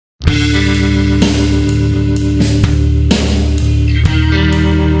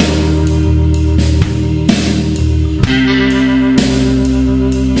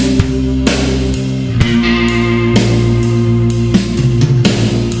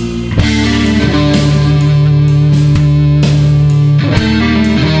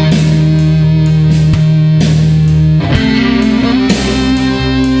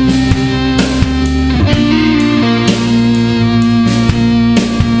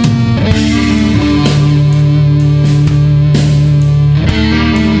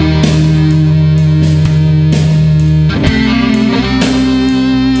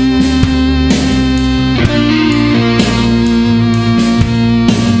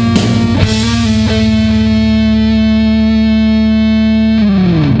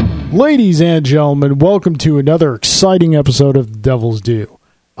Ladies and gentlemen, welcome to another exciting episode of The Devil's Due.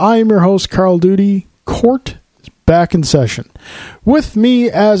 I am your host, Carl Duty. Court is back in session. With me,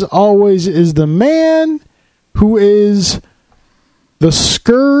 as always, is the man who is the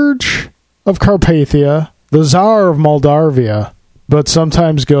scourge of Carpathia, the Tsar of Moldavia, but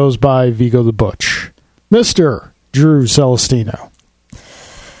sometimes goes by Vigo the Butch, Mr. Drew Celestino.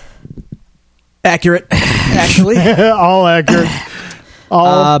 Accurate, actually. All accurate.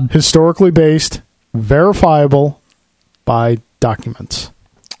 All historically based, verifiable by documents.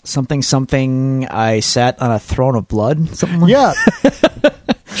 Something, I sat on a throne of blood? Something like that?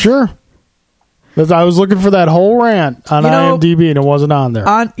 Yeah. Sure. I was looking for that whole rant on IMDb and it wasn't on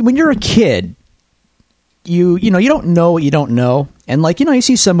there. When you're a kid, you don't know what you don't know. And you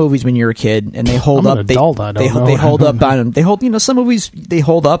see some movies when you're a kid and they hold I'm up. An adult, I don't know. They hold up on. They hold. Some movies they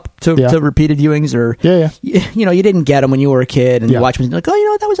hold up to repeated viewings or. Yeah. You didn't get them when you were a kid and you watch them like,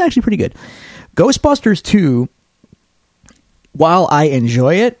 that was actually pretty good. Ghostbusters 2. While I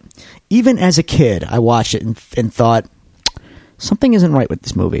enjoy it, even as a kid, I watched it and thought something isn't right with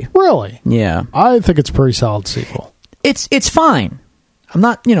this movie. Really? Yeah. I think it's a pretty solid sequel. It's fine. I'm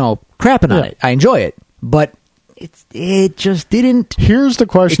not crapping on it. I enjoy it, but. It just didn't... Here's the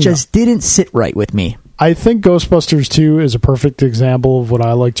question. It just didn't sit right with me. I think Ghostbusters 2 is a perfect example of what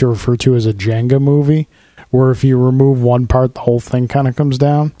I like to refer to as a Jenga movie, where if you remove one part, the whole thing kind of comes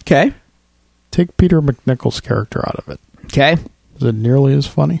down. Okay. Take Peter McNichol's character out of it. Okay. Is it nearly as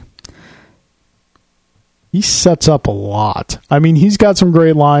funny? He sets up a lot. I mean, he's got some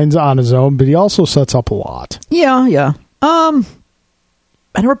great lines on his own, but he also sets up a lot. Yeah. I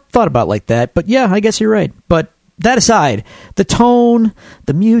never thought about it like that, but yeah, I guess you're right. But that aside, the tone,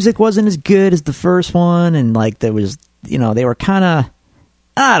 the music wasn't as good as the first one, and there was, they were kind of,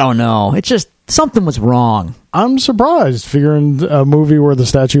 I don't know. It's just, something was wrong. I'm surprised, figuring a movie where the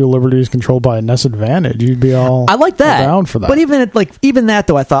Statue of Liberty is controlled by a Ness Advantage, you'd be all I like that. down for that. But even that,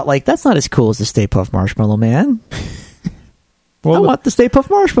 though, I thought, that's not as cool as the Stay Puft Marshmallow Man. I want the Stay Puft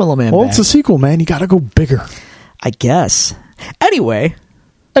Marshmallow Man back. It's a sequel, man. You got to go bigger. I guess. Anyway,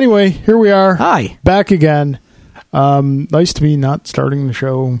 here we are. Hi. Back again. Nice to be not starting the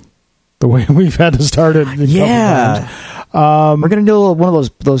show the way we've had to start it. Yeah. We're going to do one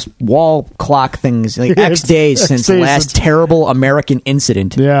of those wall clock things, X days since the last terrible American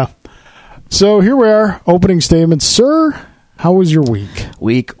incident. Yeah. So here we are, opening statements. Sir, how was your week?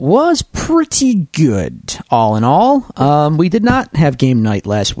 Week was pretty good, all in all. We did not have game night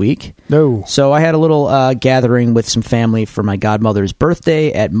last week. No. So I had a little gathering with some family for my godmother's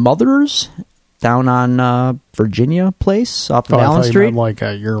birthday at Mother's down on Virginia Place off of Allen Street.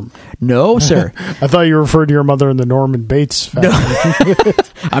 Your... No, sir. I thought you referred to your mother in the Norman Bates family. No.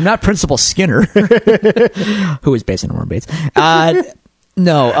 I'm not Principal Skinner, who is based on Norman Bates.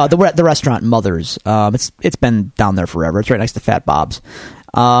 No, the restaurant Mother's. It's been down there forever. It's right next to Fat Bob's.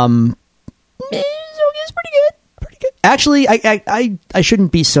 It's pretty good. Actually, I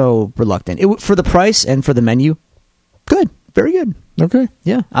shouldn't be so reluctant. For the price and for the menu, good. Very good. Okay.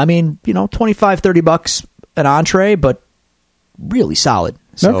 Yeah. I mean, $25-$30 an entree, but really solid.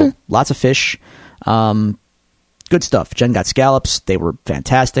 So lots of fish. Good stuff. Jen got scallops. They were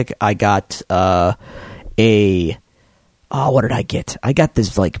fantastic. I got what did I get? I got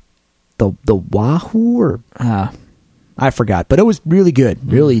this the wahoo or I forgot, but it was really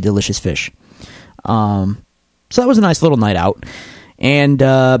good. Really delicious fish. So that was a nice little night out. And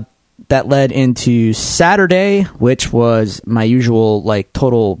that led into Saturday, which was my usual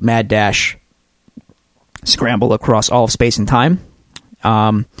total mad dash scramble across all of space and time.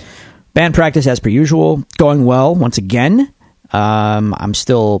 Band practice as per usual, going well once again. I'm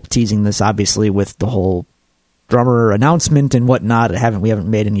still teasing this obviously with the whole drummer announcement and whatnot. We haven't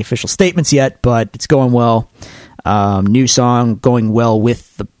made any official statements yet, but it's going well. New song going well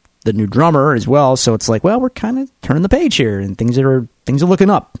with the new drummer as well, so it's we're kind of turning the page here, and things are looking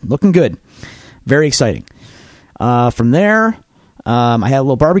up, looking good, very exciting. From there, I had a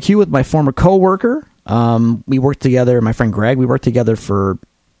little barbecue with my former coworker. We worked together, my friend Greg. We worked together for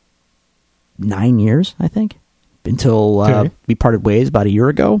 9 years, I think, until we parted ways about a year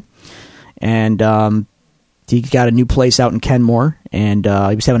ago, and he got a new place out in Kenmore, and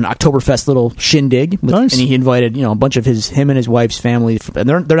he was having an Oktoberfest little shindig. Nice. And he invited, a bunch of him and his wife's family. And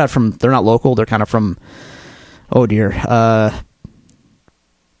they're not local. They're kind of from,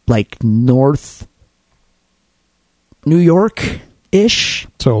 North New York-ish.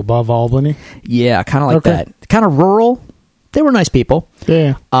 So above Albany? Yeah, kind of like that. Kind of rural. They were nice people.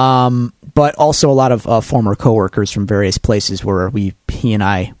 Yeah. But also a lot of former coworkers from various places where he and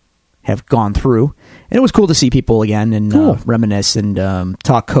I have gone through. And it was cool to see people again and reminisce and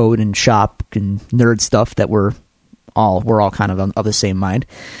talk code and shop and nerd stuff that we're all kind of of the same mind.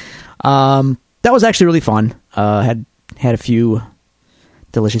 That was actually really fun. Had a few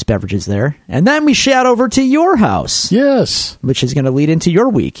delicious beverages there. And then we shot over to your house. Yes. Which is going to lead into your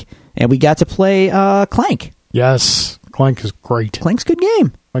week. And we got to play Clank. Yes. Clank is great. Clank's a good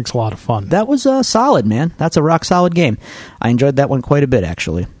game. Clank's a lot of fun. That was solid, man. That's a rock solid game. I enjoyed that one quite a bit,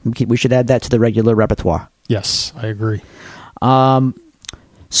 actually. We should add that to the regular repertoire. Yes, I agree.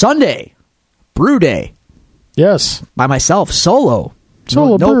 Sunday, brew day. Yes. By myself, solo.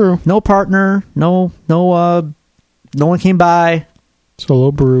 Solo brew. No partner. No one came by.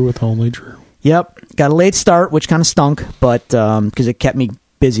 Solo brew with only Drew. Yep. Got a late start, which kind of stunk, but because it kept me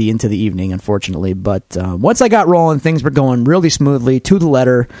busy into the evening, unfortunately. But once I got rolling, things were going really smoothly, to the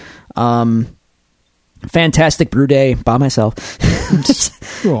letter. Fantastic brew day by myself.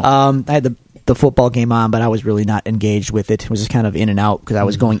 Cool. I had the football game on, but I was really not engaged with it. It was just kind of in and out because I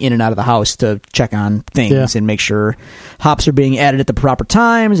was going in and out of the house to check on things and make sure hops are being added at the proper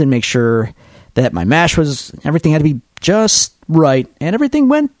times and make sure that my mash everything had to be just right, and everything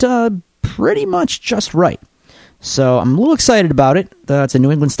went pretty much just right. So I'm a little excited about it. It's a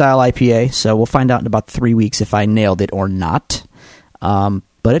New England style IPA, so we'll find out in about 3 weeks if I nailed it or not.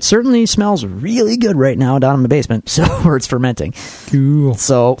 But it certainly smells really good right now down in the basement, so where it's fermenting. Cool.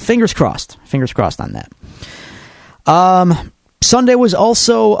 So fingers crossed. Fingers crossed on that. Sunday was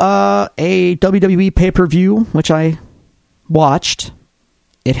also a WWE pay-per-view, which I watched.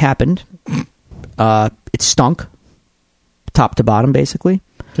 It happened. It stunk. Top to bottom, basically.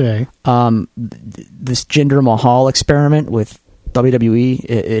 Okay. This Jinder Mahal experiment with WWE,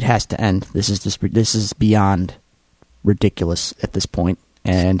 it has to end. This is beyond ridiculous at this point.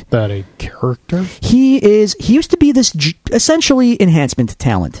 And is that a character? He used to be this essentially enhancement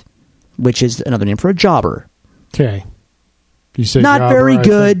talent, which is another name for a jobber. Okay. You say not jobber, very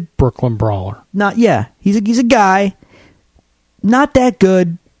good. Brooklyn Brawler. He's a guy. Not that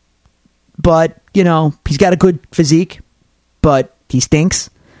good, but he's got a good physique, but he stinks.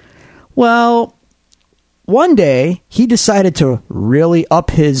 Well, one day he decided to really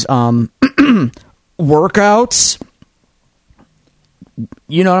up his workouts.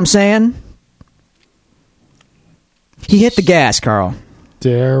 You know what I'm saying? He hit the gas, Carl.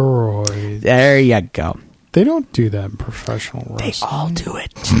 Steroids. There you go. They don't do that in professional wrestling. They all do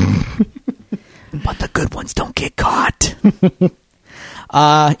it. But the good ones don't get caught.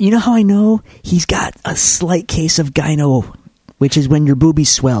 You know how I know? He's got a slight case of gyno, which is when your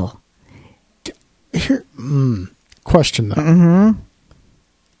boobies swell. Here, question though. Mm-hmm.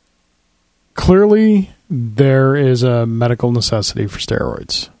 Clearly, there is a medical necessity for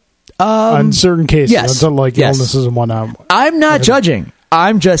steroids. On certain cases, yes. Illnesses and whatnot. I'm not judging.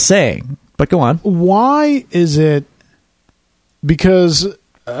 I'm just saying. But go on. Why is it? Because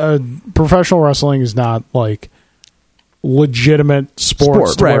professional wrestling is not like legitimate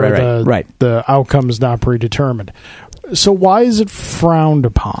sports where the outcome is not predetermined. So why is it frowned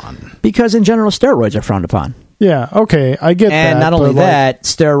upon? Because in general, steroids are frowned upon. Yeah, okay, I get that. And not only that,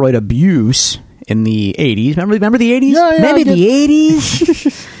 steroid abuse in the 80s. Remember the 80s? Yeah, maybe the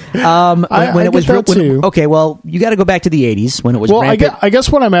 80s? when it was real. Okay, well, you got to go back to the 80s when it was rampant. I guess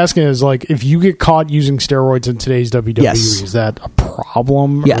what I'm asking is, like, if you get caught using steroids in today's WWE, is that a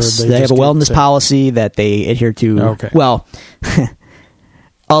problem? Yes, they have a wellness policy that they adhere to. Okay. Well,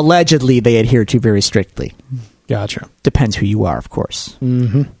 allegedly they adhere to very strictly. Gotcha. Depends who you are, of course.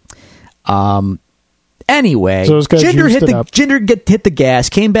 Mm-hmm. Anyway, so Jinder hit the gas,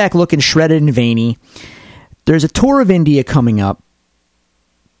 came back looking shredded and veiny. There's a tour of India coming up.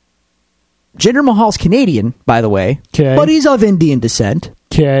 Jinder Mahal's Canadian, by the way, but he's of Indian descent.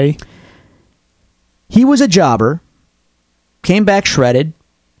 Okay. He was a jobber, came back shredded.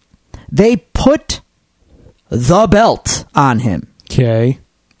 They put the belt on him. Okay.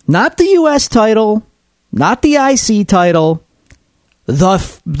 Not the U.S. title, not the IC title,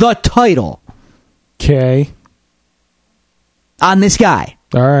 the title. Okay. On this guy.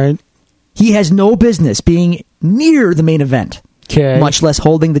 All right. He has no business being near the main event. Okay. Much less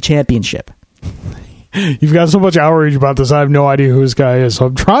holding the championship. You've got so much outrage about this. I have no idea who this guy is. So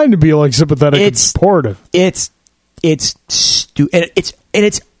I'm trying to be like sympathetic and supportive. It's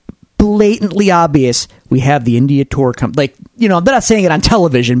blatantly obvious. We have the India tour come. Like, they're not saying it on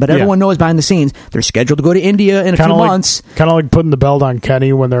television, but everyone knows behind the scenes they're scheduled to go to India in a few months. Kind of like putting the belt on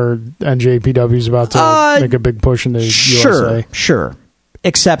Kenny when their NJPW's about to make a big push in the USA. Sure.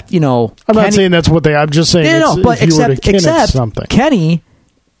 Except, I'm not saying that's what I'm just saying except something. Kenny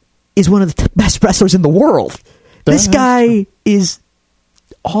is one of the best wrestlers in the world. This guy is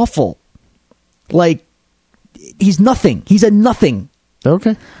awful. Like, he's nothing. He's a nothing.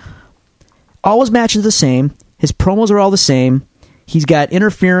 Okay. All his matches are the same. His promos are all the same. He's got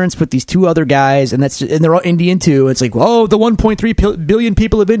interference with these two other guys, and they're all Indian too. It's like, whoa, the 1.3 billion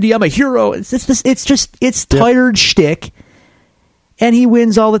people of India, I'm a hero. It's tired shtick, and he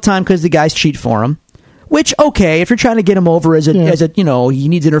wins all the time because the guys cheat for him. Which, okay, if you're trying to get him over as a he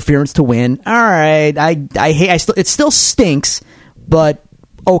needs interference to win. All right, it still stinks, but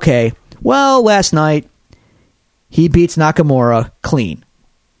okay. Well, last night he beats Nakamura clean.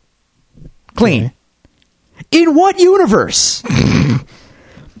 Okay. In what universe?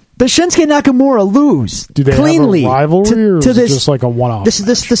 Does Shinsuke Nakamura lose Do they cleanly have a rivalry, or to is it just like a one-off? This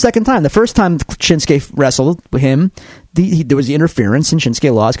is the second time. The first time Shinsuke wrestled with him, there was the interference, and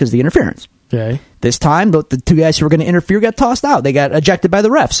Shinsuke lost because of the interference. Okay. This time, the two guys who were going to interfere got tossed out. They got ejected by the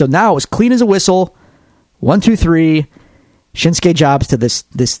ref. So now it's clean as a whistle. 1, 2, 3. Shinsuke jobs to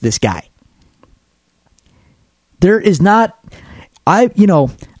this guy. There is not...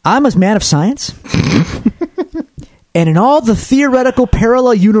 I'm a man of science. And in all the theoretical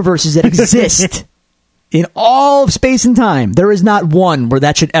parallel universes that exist in all of space and time, there is not one where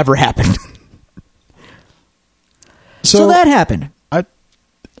that should ever happen. So that happened.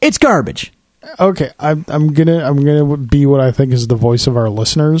 It's garbage. Okay, I'm gonna be what I think is the voice of our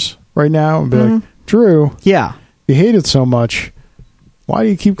listeners right now and be like, Drew, yeah, you hate it so much. Why do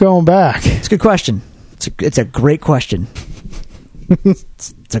you keep going back? It's a good question. It's a great question.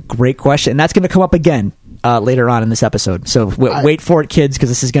 It's a great question, and that's going to come up again later on in this episode. So wait for it, kids, because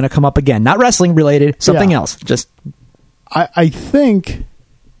this is going to come up again. Not wrestling related, something else. Just I think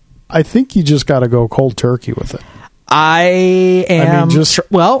you just got to go cold turkey with it. I am.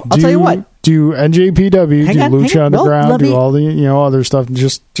 I'll tell you what. Do NJPW, Lucha Underground, do all the other stuff.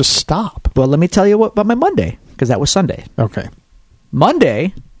 Just stop. Well, let me tell you about my Monday, because that was Sunday. Okay.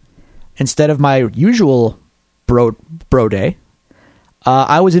 Monday, instead of my usual bro day,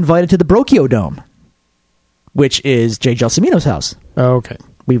 I was invited to the Brocchio Dome, which is Jay Gelsomino's house. Okay.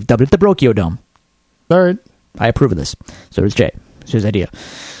 We've dubbed it the Brocchio Dome. All right. I approve of this. So does Jay. It's his idea.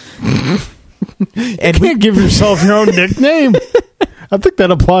 And you can't give yourself your own nickname. I think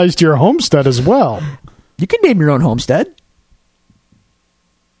that applies to your homestead as well. You can name your own homestead.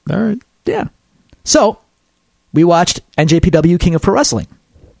 All right. Yeah. So, we watched NJPW King of Pro Wrestling.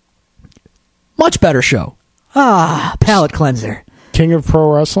 Much better show. Palate cleanser. King of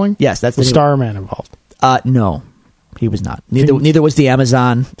Pro Wrestling? Yes, that's the Starman involved. No, he was not. Neither was the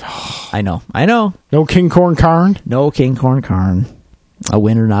Amazon. I know. No King Corn Karn? No King Corn Karn. A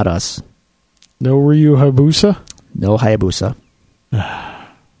winner, not us. No Ryu Hayabusa? No Hayabusa.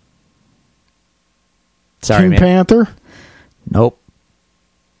 Sorry, King man. Panther? Nope.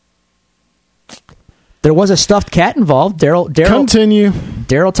 There was a stuffed cat involved. Continue.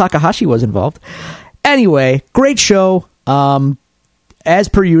 Daryl Takahashi was involved. Anyway, great show. As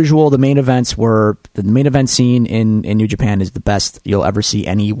per usual, the main event scene in New Japan is the best you'll ever see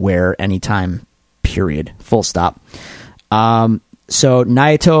anywhere, anytime, period. Full stop. So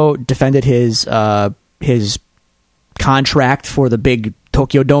Naito defended his contract for the big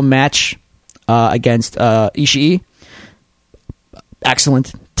Tokyo Dome match against Ishii.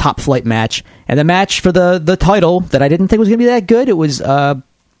 Excellent, top flight match. And the match for the title that I didn't think was going to be that good, it was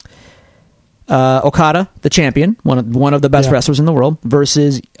Okada, the champion, one of the best wrestlers in the world,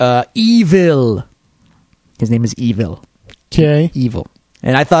 versus Evil. His name is Evil. Okay. Evil.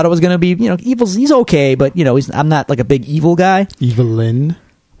 And I thought it was going to be, he's okay, but, I'm not like a big evil guy. Evelyn.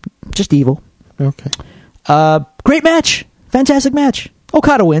 Just evil. Okay. Great match. Fantastic match.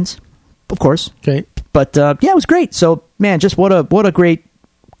 Okada wins, of course. Okay. But, it was great. So, man, just what a great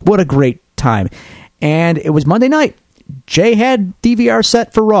time. And it was Monday night. Jay had DVR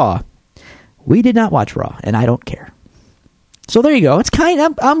set for Raw. We did not watch Raw, and I don't care. So there you go. It's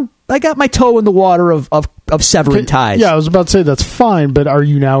I got my toe in the water of severing ties. Yeah, I was about to say that's fine, but are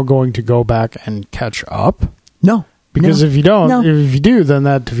you now going to go back and catch up? No. Because if you don't, if you do, then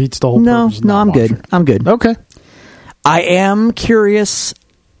that defeats the whole purpose. No, I'm good. I'm good. Okay. I am curious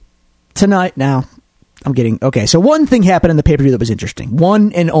tonight. Now, I'm getting... Okay, so one thing happened in the pay-per-view that was interesting.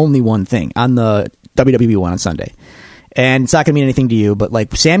 One and only one thing on the WWE one on Sunday. And it's not going to mean anything to you, but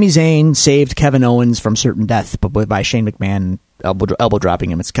like Sami Zayn saved Kevin Owens from certain death but by Shane McMahon elbow dropping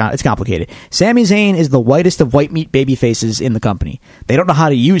him. It's complicated. Sami Zayn is the whitest of white meat baby faces in the company. They don't know how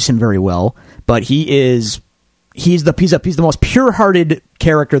to use him very well, but he's the most pure-hearted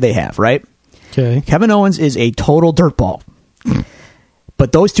character they have, right? Okay. Kevin Owens is a total dirtball.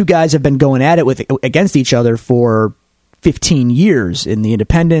 But those two guys have been going at it against each other for 15 years in the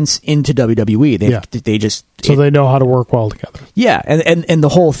independents into WWE. They just they know how to work well together. Yeah, and the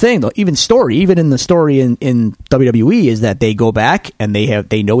whole thing, even in the story in WWE, is that they go back and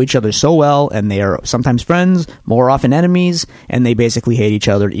they know each other so well, and they are sometimes friends, more often enemies, and they basically hate each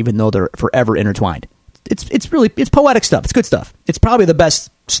other, even though they're forever intertwined. It's poetic stuff. It's good stuff. It's probably the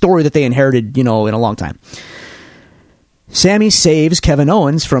best story that they inherited, in a long time. Sammy saves Kevin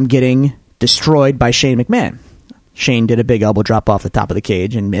Owens from getting destroyed by Shane McMahon. Shane did a big elbow drop off the top of the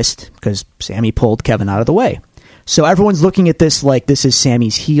cage and missed because Sammy pulled Kevin out of the way. So everyone's looking at this like this is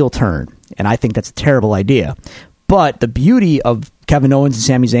Sammy's heel turn, and I think that's a terrible idea. But the beauty of Kevin Owens and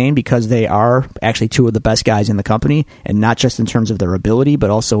Sami Zayn, because they are actually two of the best guys in the company, and not just in terms of their ability, but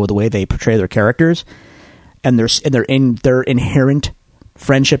also with the way they portray their characters and their inherent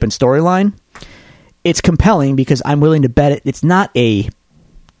friendship and storyline, it's compelling because I'm willing to bet it's not a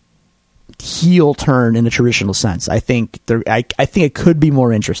heel turn in a traditional sense. I think it could be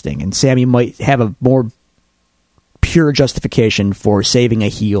more interesting, and Sammy might have a more pure justification for saving a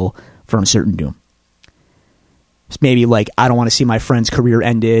heel from certain doom. It's maybe like, I don't want to see my friend's career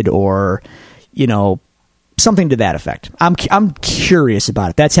ended, or something to that effect. I'm curious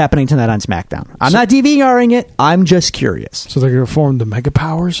about it. That's happening tonight on SmackDown. I'm not DVRing it. I'm just curious. So they're going to form the Mega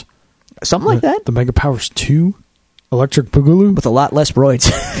Powers, something like that. The Mega Powers 2. Electric Boogaloo? With a lot less roids.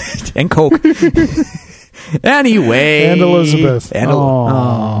 And Coke. Anyway. And Elizabeth.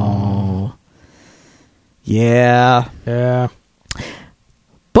 Oh. Yeah. Yeah.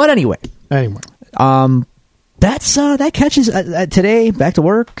 But anyway. That's that catches today. Back to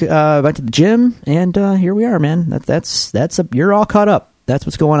work, back to the gym, and here we are, man. You're all caught up. That's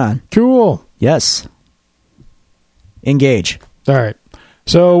what's going on. Cool. Yes. Engage. All right.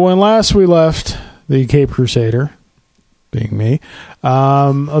 So when last we left the Cape Crusader, being me,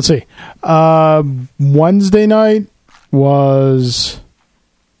 let's see. Wednesday night was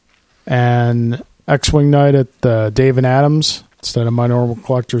an X-Wing night at the Dave and Adams instead of my normal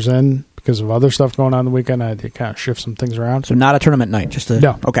Collector's Inn. Because of other stuff going on the weekend, I had to kind of shift some things around. So not a tournament night, just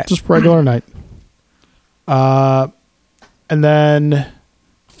regular night. And then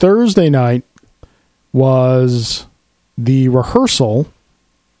Thursday night was the rehearsal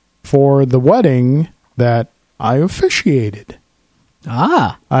for the wedding that I officiated.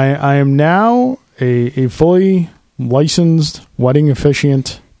 I am now a fully licensed wedding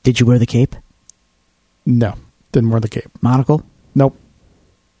officiant. Did you wear the cape? No, didn't wear the cape. Monocle? Nope.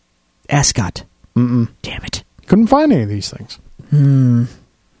 Ascot. Mm-mm. Damn it. Couldn't find any of these things.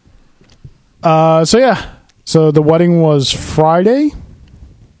 So the wedding was Friday.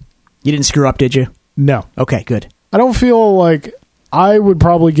 You didn't screw up, did you? No. Okay, good. I don't feel like I would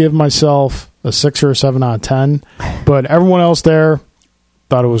probably give myself a 6 or a 7 out of 10, but everyone else there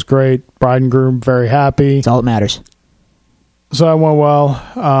thought it was great. Bride and groom, very happy. That's all that matters. So I went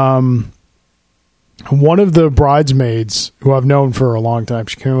well. One of the bridesmaids, who I've known for a long time,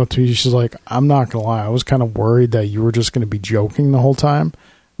 she came up to me. She's like, I'm not going to lie. I was kind of worried that you were just going to be joking the whole time.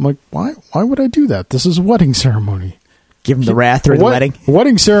 I'm like, why would I do that? This is a wedding ceremony. Give him the wrath during the wedding.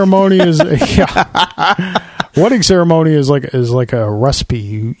 Wedding ceremony is wedding ceremony is like a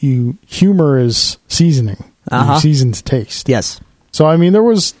recipe. You humor is seasoning. You season to taste. Yes. So I mean, there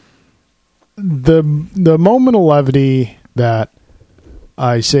was the moment of levity that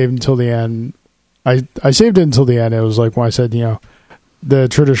I saved until the end. I saved it until the end. It was like when I said, the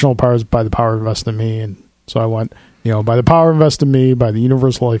traditional power is by the power invested in me. And so I went, by the power invested in me, by the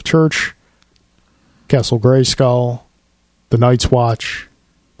Universal Life Church, Castle Grayskull, the Night's Watch,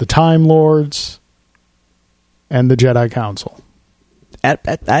 the Time Lords, and the Jedi Council.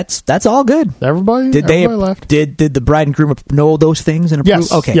 That's all good. Everybody left. Did the bride and groom know those things and approve?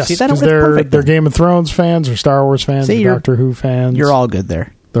 Yes. Okay. Yes. See, that's perfect. They're Game of Thrones fans, or Star Wars fans, or Doctor Who fans. You're all good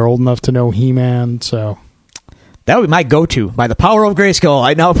there. They're old enough to know He-Man, so that would be my go-to. By the power of Grayskull,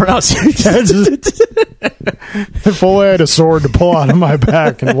 I now pronounce it. If only I had a sword to pull out of my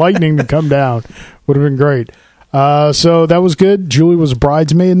back and lightning to come down, would have been great. So that was good. Julie was a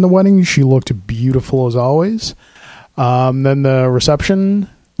bridesmaid in the wedding. She looked beautiful as always. Then the reception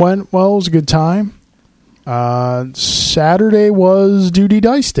went well. It was a good time. Saturday was Duty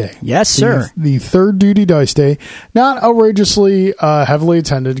Dice Day. Yes, sir. The third Duty Dice Day. Not outrageously heavily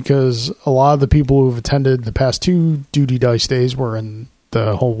attended, because a lot of the people who have attended the past 2 Duty Dice Days were in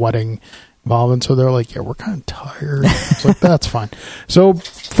the whole wedding involvement. So they're like, yeah, we're kind of tired. It's like, that's fine. So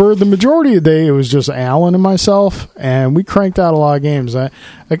for the majority of the day, it was just Alan and myself, and we cranked out a lot of games. I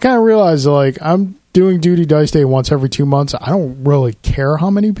kind of realized, like, I'm doing Duty Dice Day once every 2 months. I don't really care how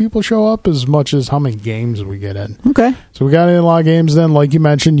many people show up as much as how many games we get in. Okay. So we got in a lot of games then. Like you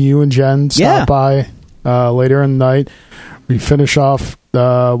mentioned, you and Jen stopped by. later in the night. We finish off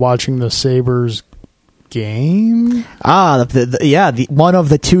watching the Sabres game. The one of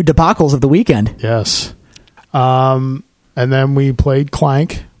the two debacles of the weekend. Yes. And then we played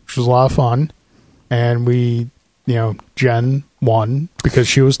Clank, which was a lot of fun. And we, Jen won because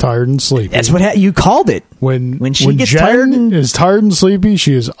she was tired and sleepy. That's what you called it. When she gets Jen is tired and sleepy,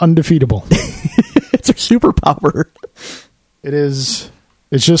 she is undefeatable. It's her superpower. It is.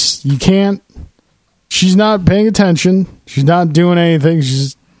 It's just, you can't. She's not paying attention. She's not doing anything. She's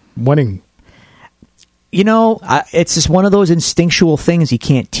just winning. It's just one of those instinctual things you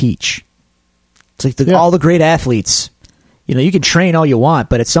can't teach. It's like all the great athletes. You can train all you want,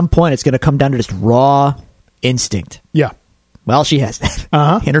 but at some point it's going to come down to just raw instinct. Yeah. Well, she has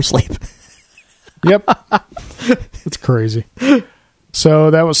that in her sleep. Yep. It's crazy.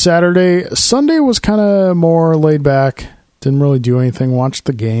 So that was Saturday. Sunday was kind of more laid back. Didn't really do anything. Watched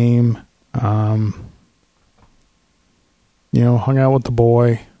the game. Hung out with the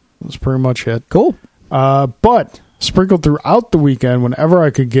boy. That was pretty much it. Cool. But sprinkled throughout the weekend, whenever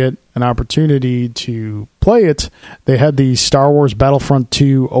I could get an opportunity to play it, they had the Star Wars Battlefront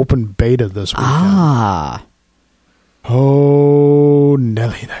 2 open beta this weekend. Oh,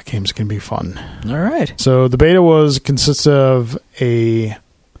 Nelly, that game's going to be fun. All right. So the beta consists of a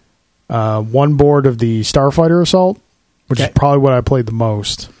one board of the Starfighter Assault, which is probably what I played the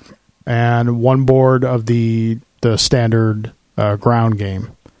most, and one board of the standard ground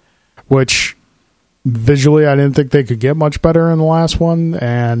game, which visually I didn't think they could get much better in the last one,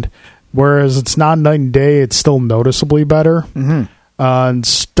 and whereas it's not night and day, it's still noticeably better. Mm-hmm. In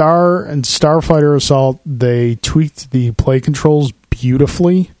Starfighter Assault, they tweaked the play controls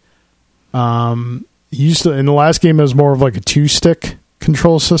beautifully. In the last game, it was more of like a 2-stick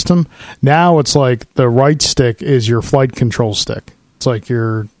control system. Now it's like the right stick is your flight control stick. It's like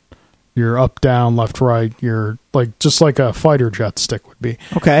your up, down, left, right. You're like just like a fighter jet stick would be.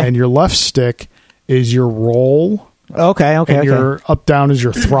 Okay. And your left stick is your roll. Okay. And your up, down is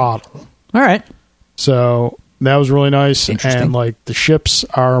your throttle. All right. So that was really nice. And like the ships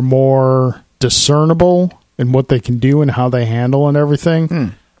are more discernible in what they can do and how they handle and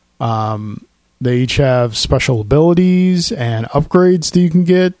everything. They each have special abilities and upgrades that you can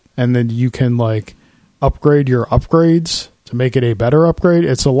get, and then you can like upgrade your upgrades to make it a better upgrade.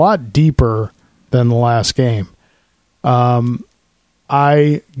 It's a lot deeper than the last game.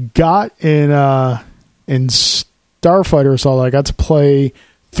 I got in Starfighter Assault, I got to play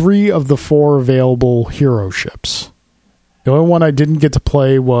 3 of the 4 available hero ships. The only one I didn't get to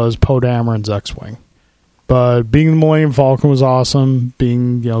play was Poe Dameron's X-Wing. But being the Millennium Falcon was awesome.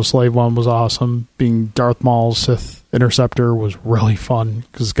 Being, Slave One was awesome. Being Darth Maul's Sith Interceptor was really fun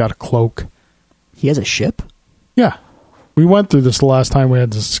because it's got a cloak. He has a ship? Yeah. We went through this the last time we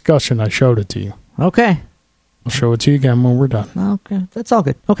had this discussion. I showed it to you. Okay. I'll show it to you again when we're done. Okay. That's all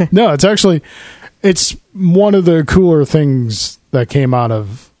good. Okay. No, it's one of the cooler things that came out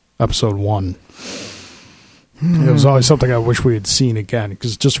of episode 1. It was always something I wish we had seen again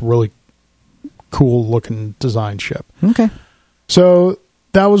because it's just really cool looking design ship. Okay. So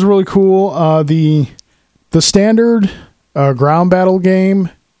that was really cool. The standard ground battle game,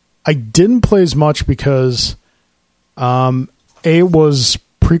 I didn't play as much because it was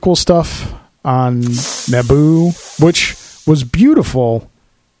prequel stuff on Naboo, which was beautiful,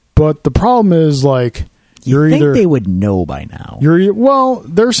 but the problem is like you think they would know by now.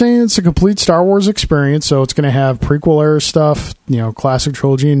 They're saying it's a complete Star Wars experience, so it's going to have prequel era stuff, classic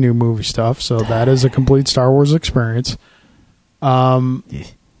trilogy and new movie stuff. So that is a complete Star Wars experience.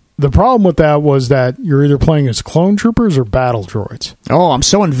 The problem with that was that you're either playing as clone troopers or battle droids. Oh, I'm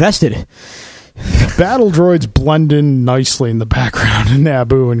so invested. Battle droids blend in nicely in the background in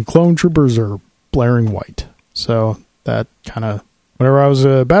Naboo, and clone troopers are blaring white. So that kind of... Whenever I was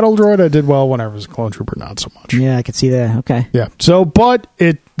a battle droid, I did well. Whenever I was a clone trooper, not so much. Yeah, I could see that. Okay. Yeah. So, but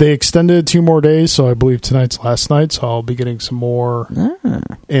they extended it 2 more days, so I believe tonight's last night, so I'll be getting some more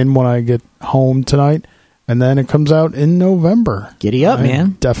in when I get home tonight. And then it comes out in November. Giddy up,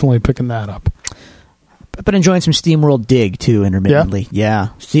 man. Definitely picking that up. I've been enjoying some SteamWorld Dig, too, intermittently. Yeah.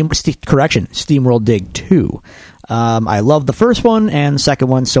 SteamWorld Dig 2. I love the first one, and the second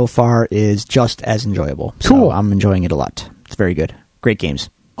one so far is just as enjoyable. Cool. So I'm enjoying it a lot. It's very good. Great games.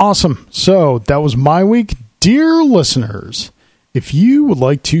 Awesome. So that was my week. Dear listeners, if you would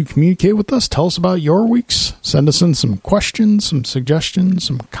like to communicate with us, tell us about your weeks, send us in some questions, some suggestions,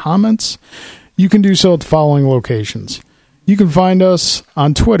 some comments, you can do so at the following locations. You can find us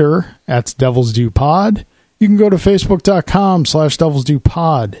on Twitter at Devils Do Pod. You can go to Facebook.com/Devils Do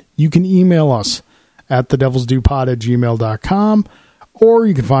Pod. You can email us at thedevilsdopod@gmail.com. or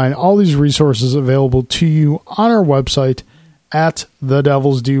you can find all these resources available to you on our website at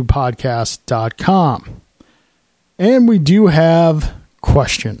thedevilsdupodcast.com. And we do have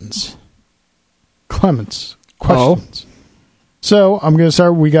questions. Clements, questions. So I'm going to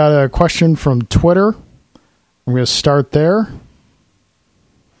start. We got a question from Twitter. I'm going to start there.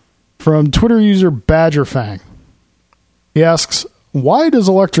 From Twitter user Badgerfang. He asks, why does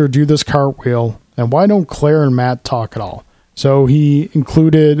Elektra do this cartwheel, and why don't Claire and Matt talk at all? So he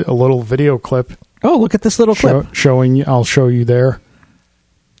included a little video clip. Oh, look at this little clip. Showing, I'll show you there.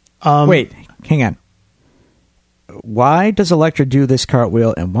 Wait, hang on. Why does Elektra do this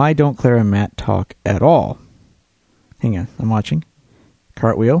cartwheel, and why don't Claire and Matt talk at all? Hang on, I'm watching.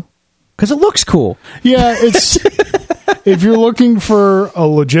 Cartwheel. Because it looks cool. Yeah, it's... If you're looking for a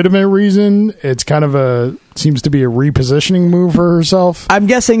legitimate reason, it's kind of seems to be a repositioning move for herself. I'm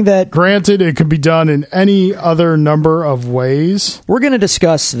guessing that... Granted, it could be done in any other number of ways. We're going to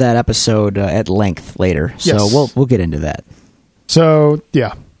discuss that episode at length later, so yes. we'll get into that. So,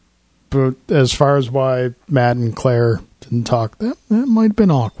 yeah. But as far as why Matt and Claire didn't talk, that might have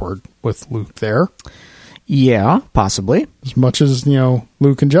been awkward with Luke there. Yeah, possibly. As much as,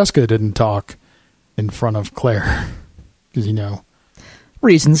 Luke and Jessica didn't talk in front of Claire. Because,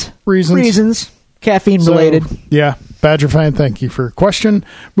 Reasons. Caffeine related. So, yeah. Badger fan, thank you for your question.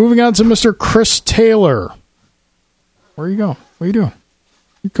 Moving on to Mr. Chris Taylor. Where are you going? What are you doing?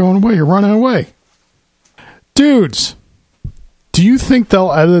 You're going away. You're running away. Dudes, do you think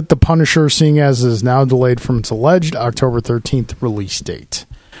they'll edit The Punisher, seeing as it is now delayed from its alleged October 13th release date?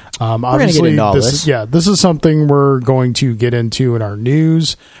 Obviously, this is something we're going to get into in our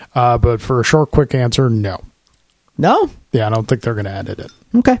news. But for a short, quick answer, no. No? Yeah, I don't think they're going to edit it.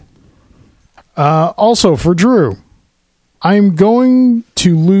 Okay. Also, for Drew, I'm going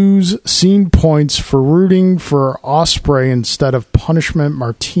to lose scene points for rooting for Ospreay instead of Punishment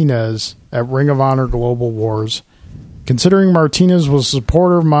Martinez at Ring of Honor Global Wars, considering Martinez was a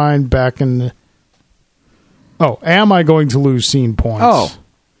supporter of mine back in... am I going to lose scene points? Oh.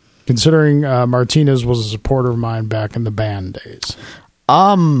 Considering Martinez was a supporter of mine back in the band days.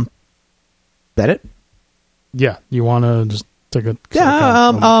 That it? Yeah, you want to just take a...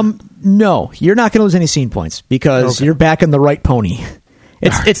 No, you're not going to lose any scene points because you're back in the right pony.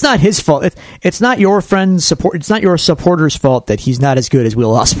 It's not his fault. It's not your friend's support. It's not your supporter's fault that he's not as good as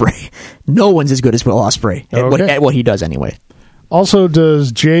Will Ospreay. No one's as good as Will Ospreay at what he does anyway. Also,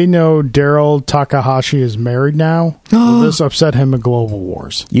 does Jay know Daryl Takahashi is married now? Will this upset him at Global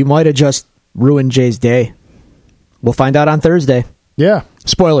Wars? You might have just ruined Jay's day. We'll find out on Thursday. Yeah.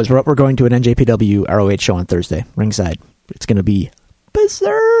 Spoilers, we're going to an NJPW ROH show on Thursday, ringside. It's going to be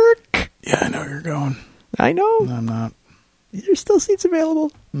berserk. Yeah, I know you're going. I know. No, I'm not. There's still seats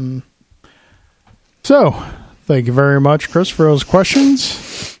available. So, thank you very much, Chris, for those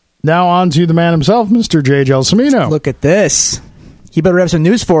questions. Now on to the man himself, Mr. J. Gelsomino. Look at this. He better have some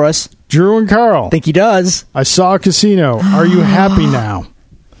news for us. Drew and Carl. Think he does. I saw a casino. Are you happy now?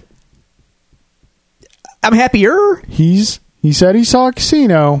 I'm happier. He said he saw a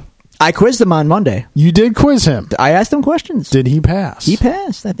casino. I quizzed him on Monday. You did quiz him. I asked him questions. Did he pass? He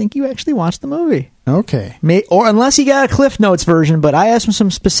passed. I think you actually watched the movie. Okay. Or unless he got a Cliff Notes version, but I asked him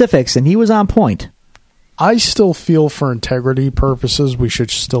some specifics, and he was on point. I still feel for integrity purposes, we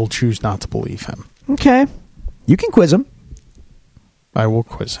should still choose not to believe him. Okay. You can quiz him. I will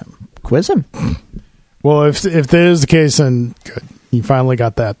quiz him. Quiz him. Well, if that is the case, then good. He finally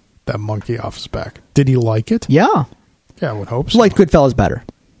got that monkey off his back. Did he like it? Yeah. Yeah, I would hope so. Liked Goodfellas better.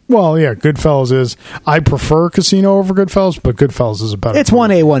 Well, yeah, Goodfellas is... I prefer Casino over Goodfellas, but Goodfellas is a better... It's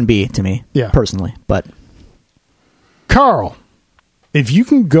 1A, 1B to me, personally. But Carl, if you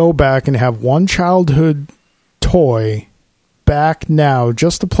can go back and have one childhood toy back now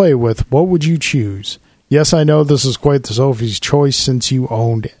just to play with, what would you choose? Yes, I know this is quite the Sophie's choice since you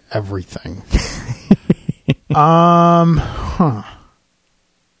owned everything. I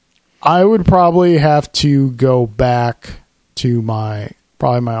would probably have to go back to my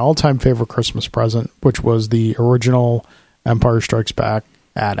all-time favorite Christmas present, which was the original Empire Strikes Back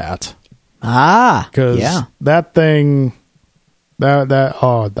AT-AT. Because that thing,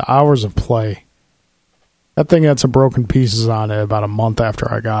 the hours of play. That thing had some broken pieces on it about a month after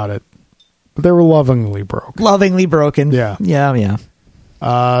I got it. But they were lovingly broken. Lovingly broken. Yeah. Yeah.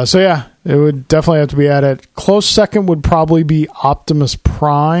 So yeah, it would definitely have to be AT-AT. Close second would probably be Optimus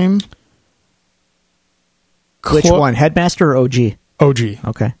Prime. Which one? Headmaster or OG? OG.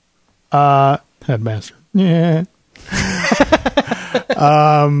 Okay. Headmaster. Yeah.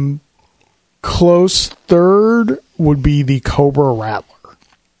 Close third would be the Cobra Rattler.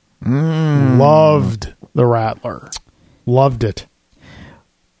 Loved the Rattler. Loved it.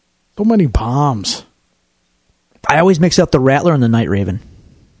 So many bombs. I always mix up the Rattler and the Night Raven.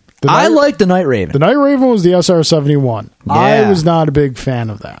 I like the Night Raven. The Night Raven was the SR-71. Yeah. I was not a big fan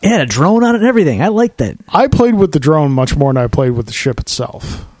of that. It had a drone on it and everything. I liked that. I played with the drone much more than I played with the ship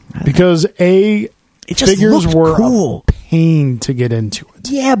itself. Because figures were cool. a pain to get into it.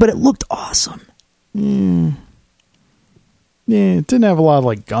 Yeah, but it looked awesome. Yeah, it didn't have a lot of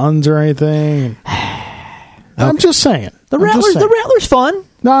like guns or anything. I'm just saying. The Rattler's fun.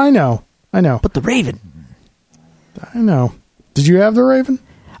 No, I know. But the Raven. I know. Did you have the Raven?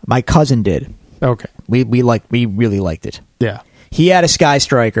 My cousin did. Okay. We really liked it. Yeah. He had a Sky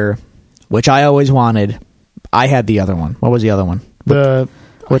Striker, which I always wanted. I had the other one. What was the other one? With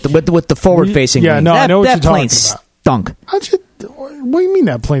the forward facing. Yeah, wings. no, I know what you're that plane talking about. stunk. What do you mean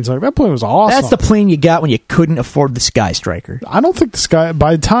that plane's like? That plane was awesome. That's the plane you got when you couldn't afford the Sky Striker. I don't think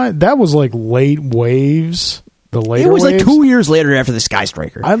by the time that was like late waves. The later it was waves. Like 2 years later after the Sky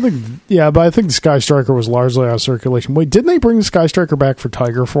Striker. But I think the Sky Striker was largely out of circulation. Wait, didn't they bring the Sky Striker back for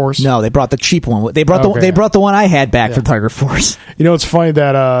Tiger Force? No, they brought the cheap one. They brought the one I had back for Tiger Force. You know, it's funny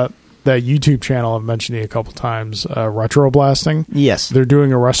that that YouTube channel I've mentioned it a couple times, Retro Blasting. Yes, they're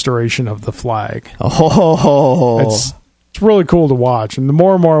doing a restoration of the flag. Oh, it's really cool to watch. And the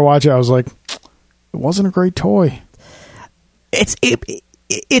more and more I watch it, I was like, it wasn't a great toy.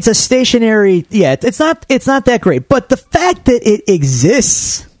 It's a stationary. Yeah, it's not that great. But the fact that it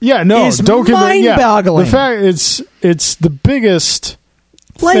exists, is mind-boggling. The fact it's the biggest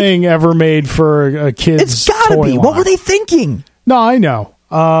thing ever made for a kid's. It's gotta toy be. line. What were they thinking? No, I know.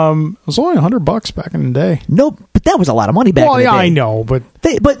 It was only $100 back in the day. No, but that was a lot of money back in the day. I know, but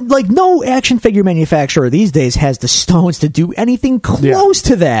no action figure manufacturer these days has the stones to do anything close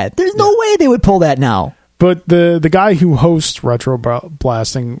to that. There's no way they would pull that now. But the guy who hosts Retro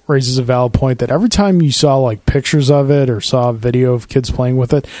Blasting raises a valid point that every time you saw like pictures of it or saw a video of kids playing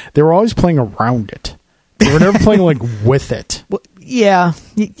with it, they were always playing around it. They were never playing like with it. Well, yeah,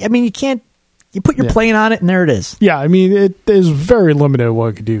 I mean you can't. You put your plane on it and there it is. Yeah, I mean it is very limited what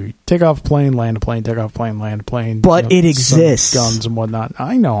it could do. Take off a plane, land a plane, take off a plane, land a plane. But it exists. Guns and whatnot.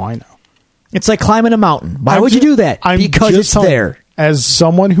 I know. It's like climbing a mountain. Why would you do that? Because it's there. As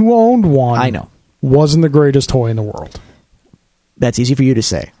someone who owned one, I know. Wasn't the greatest toy in the world. That's easy for you to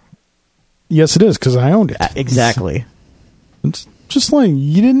say. Yes, it is, because I owned it. Exactly. It's just like,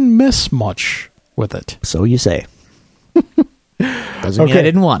 you didn't miss much with it. So you say. Doesn't mean I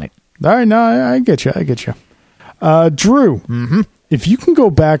didn't want it. All right, no, I get you. Drew, if you can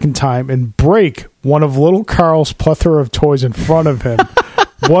go back in time and break one of little Carl's plethora of toys in front of him,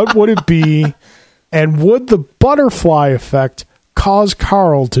 what would it be? And would the butterfly effect cause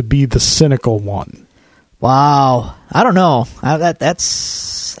Carl to be the cynical one? Wow. I don't know.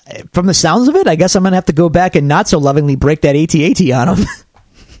 That's from the sounds of it, I guess I'm going to have to go back and not so lovingly break that AT-AT on him.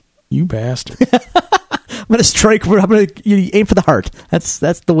 You bastard. I'm going to strike. I'm going to aim for the heart. That's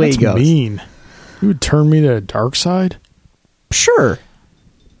the way it goes. Mean. You would turn me to the dark side? Sure.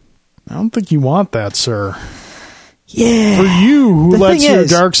 I don't think you want that, sir. Yeah. For you, who lets your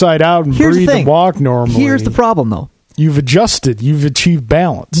dark side out and breathe and walk normally. Here's the problem, though. You've adjusted. You've achieved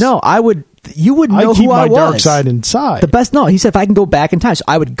balance. No, you wouldn't know who I was. I keep my dark side inside. He said if I can go back in time. So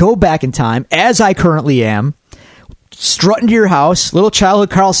I would go back in time, as I currently am, strut into your house, little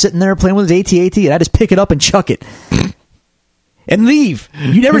childhood Carl sitting there playing with his AT-AT, and I just pick it up and chuck it. And leave.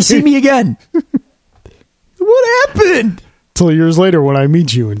 You never see me again. What happened? Till years later when I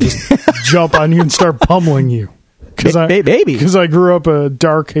meet you and just jump on you and start pummeling you. Because I grew up a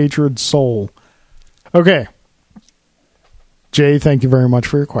dark hatred soul. Okay. Jay, thank you very much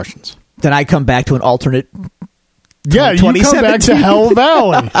for your questions. Then I come back to an alternate. Yeah, you come back to Hell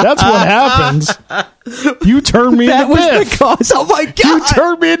Valley. That's what happens. You turn me into Biff. That was the cause. Oh my God. You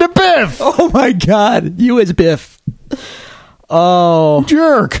turned me into Biff. Oh my God. You as Biff. Oh.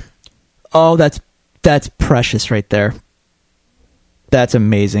 Jerk. Oh, that's precious right there. That's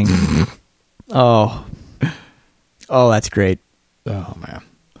amazing. Oh, that's great. Oh, man.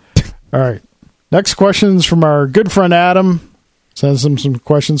 All right. Next question's from our good friend Adam. Sends him some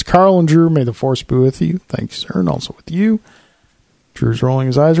questions. Carl and Drew, may the force be with you. Thank you, sir, and also with you. Drew's rolling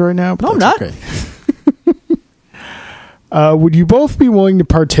his eyes right now. But no, I'm not. Okay. Would you both be willing to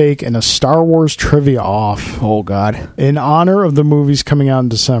partake in a Star Wars trivia off? Oh, God. In honor of the movies coming out in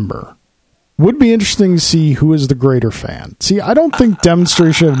December? Would be interesting to see who is the greater fan. See, I don't think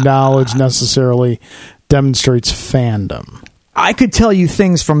demonstration of knowledge necessarily demonstrates fandom. I could tell you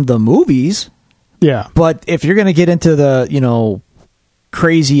things from the movies. Yeah. But if you're going to get into the,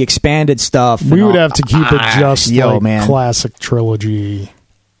 crazy expanded stuff... We would have to keep it just classic trilogy.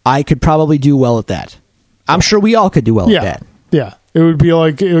 I could probably do well at that. I'm sure we all could do well at that. Yeah. It would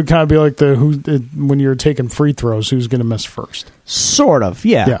kind of be like when you're taking free throws, who's going to miss first? Sort of,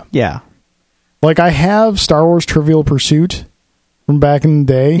 yeah. Like I have Star Wars Trivial Pursuit from back in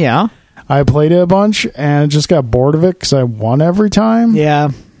the day. Yeah. I played it a bunch and just got bored of it because I won every time. Yeah.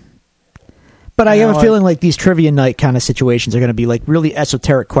 But I have a feeling like these trivia night kind of situations are going to be like really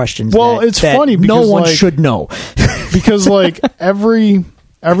esoteric questions. Well, it's funny because no one should know. Because like every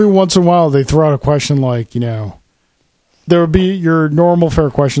once in a while they throw out a question like, there would be your normal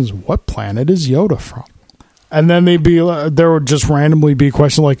fair questions. What planet is Yoda from? And then there would just randomly be a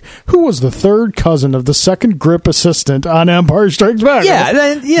question like, who was the third cousin of the second grip assistant on Empire Strikes Back? Yeah,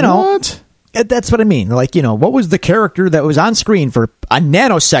 then, what? That's what I mean. Like, what was the character that was on screen for a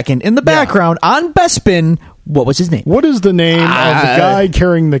nanosecond in the background on Bespin? What was his name? What is the name of the guy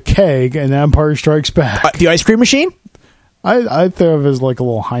carrying the keg in Empire Strikes Back? The ice cream machine? I thought of it as like a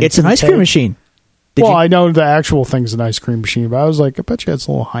little Heineken. It's an ice cream machine. I know the actual thing's an ice cream machine, but I was like, I bet you it's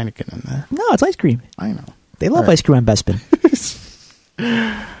a little Heineken in there. No, it's ice cream. I know. They love ice cream on Bespin.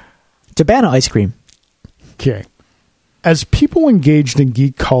 Tabana ice cream. Okay. As people engaged in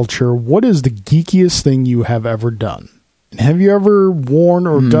geek culture, what is the geekiest thing you have ever done? And have you ever worn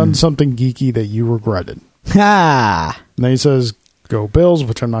or done something geeky that you regretted? Ah. And then he says, go Bills,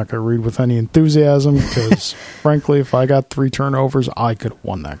 which I'm not going to read with any enthusiasm because, frankly, if I got 3 turnovers, I could have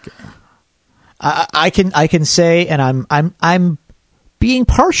won that game. I can say, and I'm being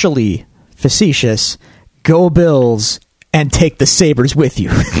partially facetious. Go Bills and take the Sabres with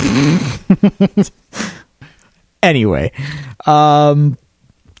you. Anyway, that's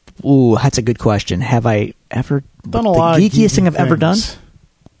a good question. Have I ever done a lot the geekiest thing I've ever done?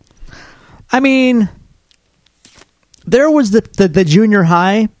 I mean, there was the junior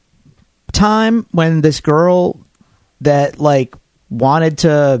high time when this girl that like wanted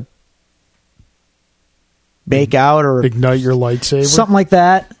to make out or ignite your lightsaber, something like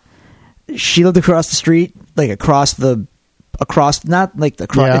that. She lived across the street, like across, not like the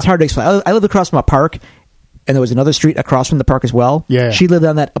cross. Yeah. It's hard to explain. I lived across from a park, and there was another street across from the park as well. Yeah. She lived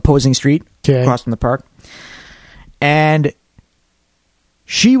on that opposing street across from the park. And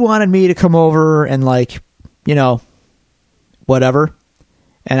she wanted me to come over and like, whatever.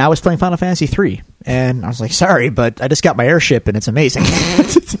 And I was playing Final Fantasy 3. And I was like, sorry, but I just got my airship and it's amazing.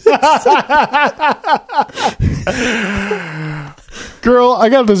 Girl, I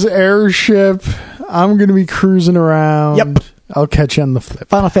got this airship. I'm going to be cruising around. Yep. I'll catch you on the flip.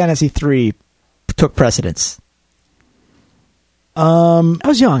 Final Fantasy 3 took precedence. I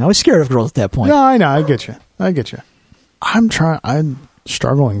was young. I was scared of girls at that point. No, I know. I get you. I'm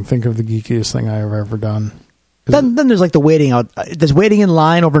struggling to think of the geekiest thing I've ever done. Then there's like the waiting out. Does waiting in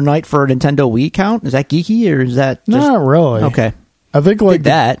line overnight for a Nintendo Wii count? Is that geeky or is that just... Not really? Okay. I think like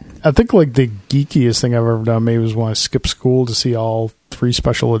that. I think like the geekiest thing I've ever done maybe was when I skipped school to see all 3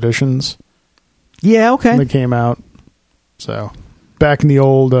 special editions. Yeah, okay. When they came out. So back in the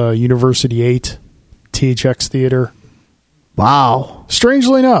old University 8 THX theater. Wow.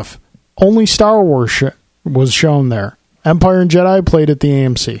 Strangely enough, only Star Wars was shown there. Empire and Jedi played at the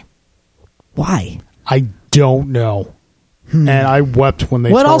AMC. Why? I don't know. And I wept when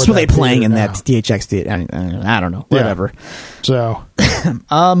they. What else were they playing in that THX theater? I don't know. Whatever. Yeah. So,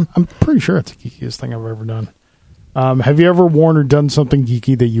 I'm pretty sure it's the geekiest thing I've ever done. Have you ever worn or done something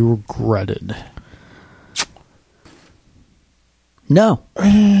geeky that you regretted? No.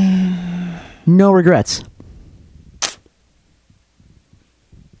 No regrets.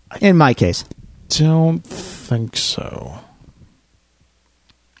 In my case. Don't think so.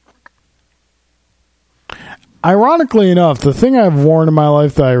 Ironically enough, the thing I've worn in my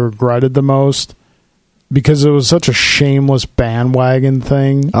life that I regretted the most, because it was such a shameless bandwagon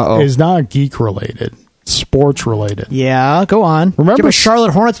thing, is not geek related. Sports related. Yeah, go on. Remember, did you have a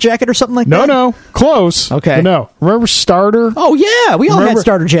Charlotte Hornets jacket or something like that? No, close. Okay, but no. Remember Starter? Oh yeah, we all had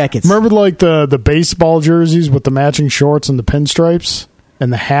Starter jackets. Remember like the baseball jerseys with the matching shorts and the pinstripes,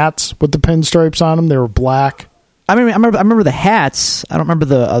 and the hats with the pinstripes on them. They were black. I remember the hats. I don't remember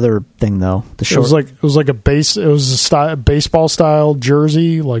the other thing though. The shorts. It was like a baseball style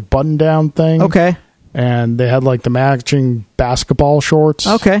jersey, like button down thing. Okay. And they had like the matching basketball shorts.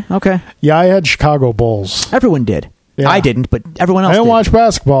 Okay. Yeah, I had Chicago Bulls. Everyone did. Yeah. I didn't, but everyone else did. I didn't watch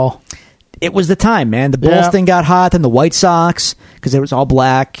basketball. It was the time, man. The Bulls thing got hot, then the White Sox, because it was all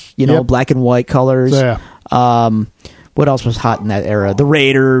black, black and white colors. Yeah. What else was hot in that era? The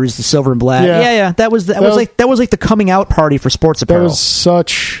Raiders, the silver and black. Yeah. That was like the coming out party for sports apparel. That was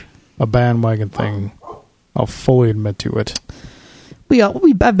such a bandwagon thing. I'll fully admit to it.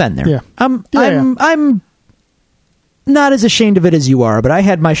 I've been there. Yeah. I'm not as ashamed of it as you are, but I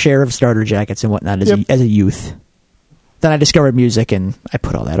had my share of starter jackets and whatnot as a youth. Then I discovered music, and I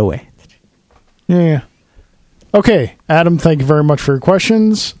put all that away. Yeah. Okay, Adam, thank you very much for your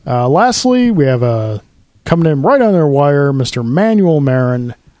questions. Lastly, we have coming in right on their wire, Mr. Manuel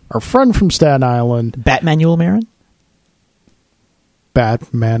Marin, our friend from Staten Island. Batmanuel Marin?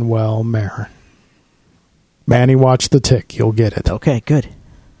 Batmanuel Marin. Manny, watch the tick. You'll get it. Okay, good.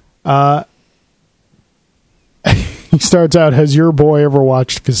 He starts out, has your boy ever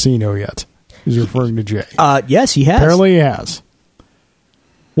watched Casino yet? He's referring to Jay. Yes, he has. Apparently he has.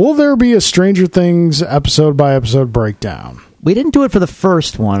 Will there be a Stranger Things episode-by-episode breakdown? We didn't do it for the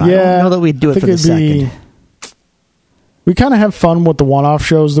first one. Yeah, I don't know that we'd do it for the second. We kind of have fun with the one-off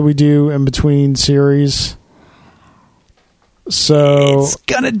shows that we do in between series. So it's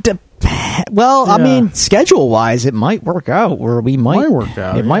going to depend. Well, yeah. I mean, schedule-wise, it might work out. Or we might work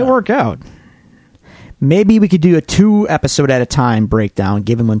out. It might work out. Maybe we could do a 2-episode-at-a-time breakdown,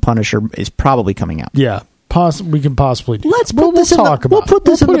 given when Punisher is probably coming out. Yeah. We can possibly do Let's that. put this we'll talk about We'll put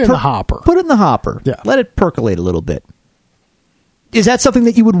this in the hopper. Put it in the hopper. Yeah. Let it percolate a little bit. Is that something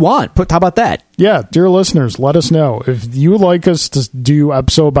that you would want? How about that? Yeah, dear listeners, let us know. If you would like us to do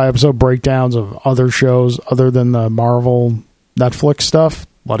episode-by-episode breakdowns of other shows other than the Marvel Netflix stuff,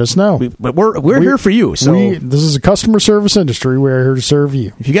 let us know. But we're here for you. So this is a customer service industry. We're here to serve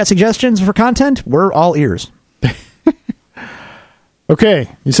you. If you got suggestions for content, we're all ears. Okay,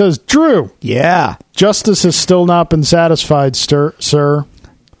 he says, Drew. Yeah. Justice has still not been satisfied, sir.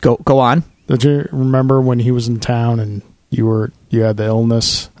 Go on. Did you remember when he was in town and you had the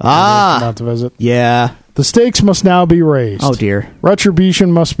illness? Out to visit? Yeah. The stakes must now be raised. Oh, dear.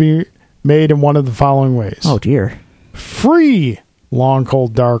 Retribution must be made in one of the following ways. Oh, dear. Free Long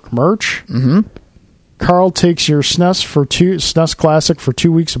Cold Dark merch. Mm-hmm. Carl takes your SNES Classic for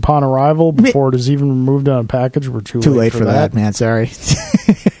 2 weeks upon arrival before it is even removed on a package. We're too late for that, man. Sorry.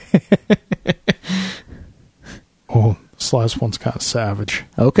 Oh, this last one's kind of savage.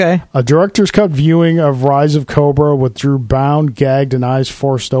 Okay. A director's cut viewing of Rise of Cobra with Drew bound, gagged, and eyes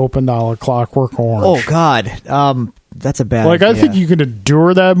forced open a la Clockwork Orange. Oh, God. That's a bad idea. I think you could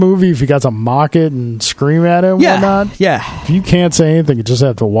endure that movie if you got to mock it and scream at it and whatnot. Yeah. If you can't say anything, you just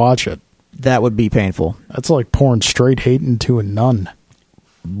have to watch it. That would be painful. That's like pouring straight hate into a nun.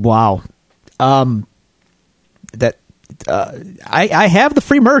 Wow. I have the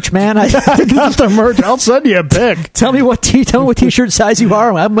free merch, man. I got the merch. I'll send you a pic. Tell me what t-shirt size you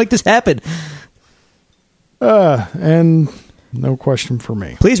are. I'll make this happen. And no question for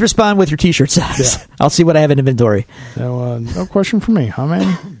me. Please respond with your t-shirt size. Yeah. I'll see what I have in inventory. No question for me, huh,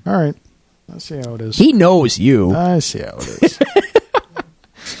 man? All right. Let's see how it is. He knows you. I see how it is.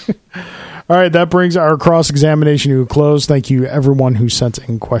 All right, that brings our cross-examination to a close. Thank you, everyone who sent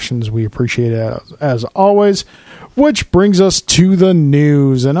in questions. We appreciate it, as always. Which brings us to the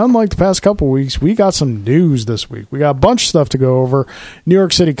news. And unlike the past couple weeks, we got some news this week. We got a bunch of stuff to go over. New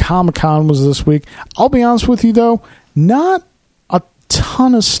York City Comic-Con was this week. I'll be honest with you, though, not a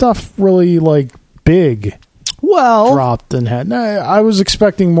ton of stuff really, big dropped and had. I was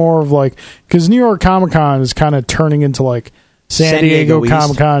expecting more of, because New York Comic-Con is kind of turning into, San Diego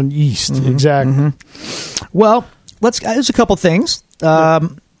Comic-Con East. Mm-hmm, exactly. Mm-hmm. Well, there's a couple things.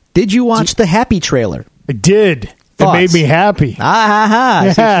 Did you watch the Happy trailer? I did. Thoughts? It made me happy.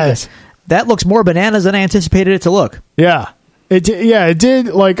 Yes. That looks more bananas than I anticipated it to look. Yeah. It did.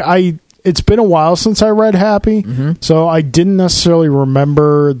 It's been a while since I read Happy, so I didn't necessarily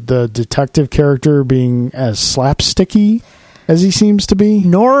remember the detective character being as slapsticky as he seems to be.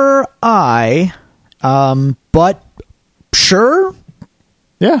 Nor I, but sure.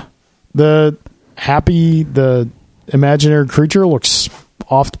 Yeah. The imaginary creature looks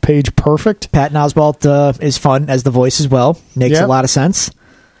off the page perfect. Patton Oswalt is fun as the voice as well. Makes a lot of sense.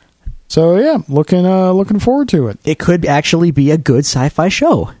 So yeah, looking forward to it. It could actually be a good sci-fi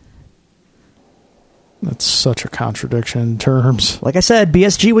show. That's such a contradiction in terms. Like I said,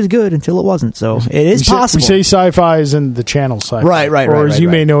 BSG was good until it wasn't. So it is possible. We say sci-fi is in the channel sci-fi. Right. Or as you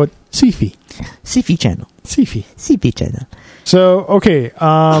may know it, sci-fi. Sci-fi channel. Sci-fi channel. So, okay.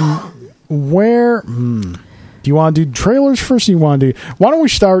 Where... Do you want to do trailers first? Or why don't we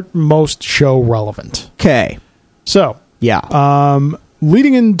start most show relevant? Okay. So, yeah.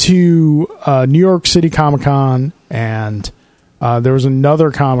 Leading into New York City Comic-Con, and there was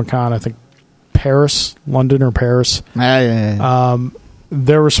another Comic-Con, I think London or Paris. They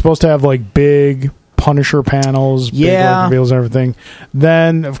were supposed to have big Punisher panels, big reveals and everything.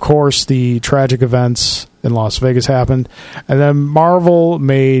 Then, of course, the tragic events in Las Vegas happened. And then Marvel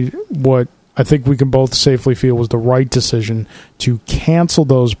made what I think we can both safely feel was the right decision to cancel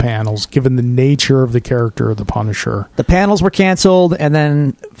those panels, given the nature of the character of the Punisher. The panels were canceled, and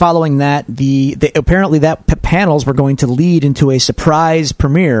then following that, apparently that panels were going to lead into a surprise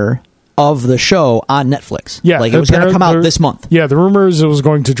premiere of the show on Netflix. Yeah, like it was going to come out this month. Yeah, the rumor is it was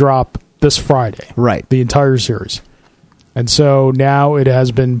going to drop this Friday. Right. The entire series. And so now it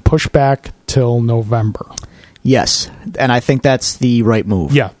has been pushed back till November. Yes, and I think that's the right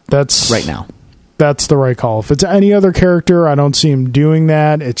move. Yeah, that's right now. That's the right call. If it's any other character, I don't see him doing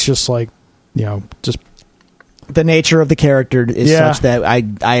that. It's just like, just the nature of the character is such that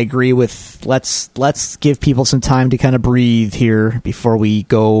I agree with let's give people some time to kind of breathe here before we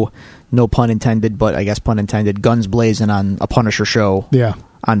go, no pun intended, but I guess pun intended, guns blazing on a Punisher show. Yeah.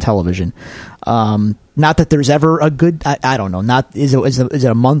 On television. Not that there's ever a good I don't know, not is it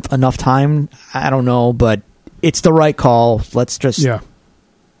a month enough time? I don't know, but it's the right call. Let's just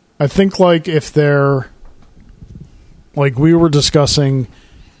I think like if they're like we were discussing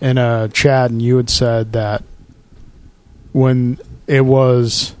in a chat and you had said that when it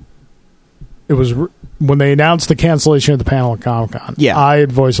was when they announced the cancellation of the panel at Comic-Con, I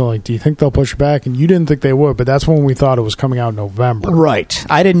had voiced like, do you think they'll push it back? And you didn't think they would, but that's when we thought it was coming out in November. Right.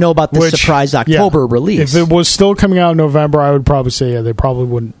 I didn't know about the surprise October release. If it was still coming out in November, I would probably say, they probably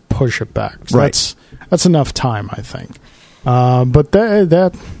wouldn't push it back. So that's enough time, I think. But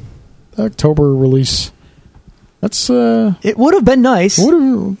that October release, that's... it would have been nice.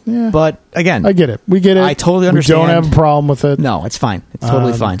 But, again... I get it. We get it. I totally understand. We don't have a problem with it. No, it's fine. It's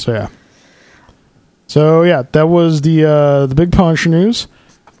totally fine. So that was the big Punisher news.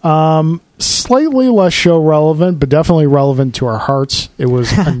 Slightly less show relevant, but definitely relevant to our hearts. It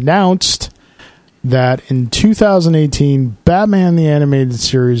was announced that in 2018, Batman the Animated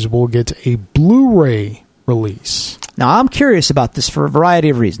Series will get a Blu-ray release. Now, I'm curious about this for a variety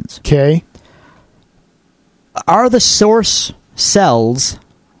of reasons. Okay. Are the source cells...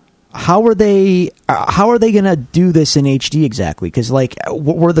 How are they going to do this in HD exactly? Because like,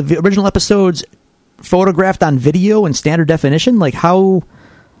 were the original episodes photographed on video in standard definition? Like how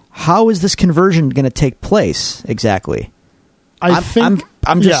is this conversion going to take place exactly?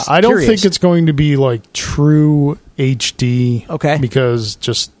 I'm just I don't think it's going to be like true HD. Okay. Because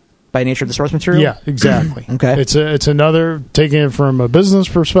just by nature of the source material? Yeah, exactly. Okay. It's another, taking it from a business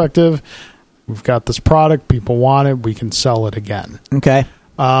perspective, we've got this product, people want it, we can sell it again. Okay.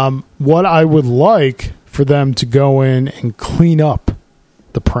 What I would like for them to go in and clean up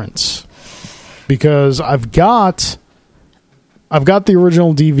the prints, because I've got the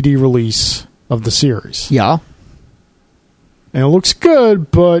original DVD release of the series. Yeah. And it looks good,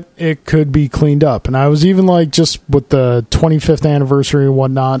 but it could be cleaned up. And I was even like, just with the 25th anniversary and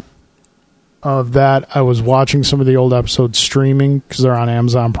whatnot of that, I was watching some of the old episodes streaming because they're on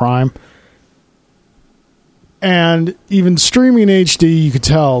Amazon Prime. And even streaming in HD, you could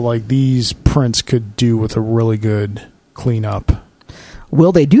tell like these prints could do with a really good cleanup.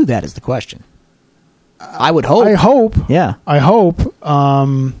 Will they do that is the question. I would hope. I hope. Yeah. I hope.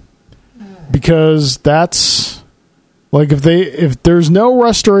 Because that's like if there's no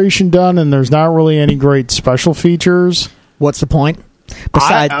restoration done and there's not really any great special features. What's the point?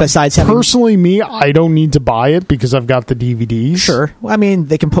 Besides having... Personally, I don't need to buy it because I've got the DVDs. Sure. Well, I mean,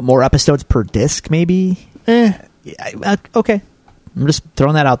 they can put more episodes per disc, maybe. Okay. I'm just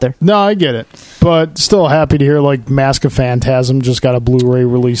throwing that out there. No, I get it. But still happy to hear like Mask of Phantasm just got a Blu-ray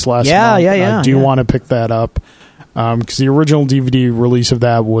release last month. I do want to pick that up. Because the original DVD release of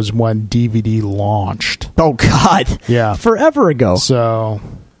that was when DVD launched. Oh, God. Yeah. Forever ago. So,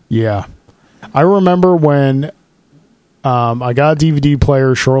 yeah. I remember when I got a DVD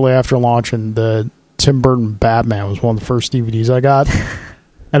player shortly after launch, and the Tim Burton Batman was one of the first DVDs I got.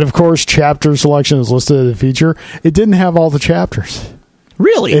 And, of course, chapter selection is listed as a feature. It didn't have all the chapters.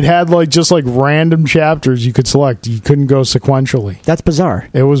 Really? It had just random chapters you could select. You couldn't go sequentially. That's bizarre.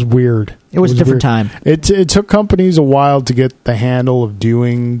 It was weird. It was a different time. It took companies a while to get the handle of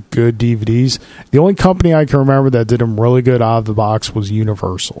doing good DVDs. The only company I can remember that did them really good out of the box was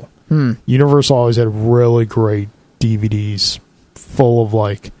Universal. Universal always had really great DVDs full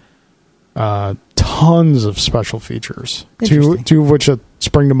of tons of special features. Two of which that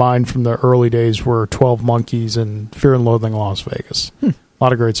spring to mind from the early days were 12 Monkeys and Fear and Loathing in Las Vegas. A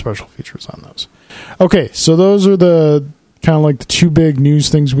lot of great special features on those. Okay, so those are the kind of the two big news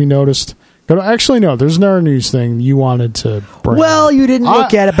things we noticed. Actually, no, there's another news thing you wanted to bring up. You didn't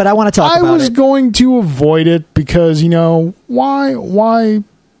look at it, but I want to talk about it. I was going to avoid it because, why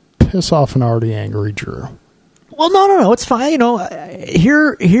piss off an already angry Drew? Well, no, it's fine.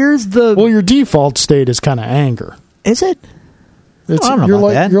 Here's the... Well, your default state is kind of anger. Is it? I don't know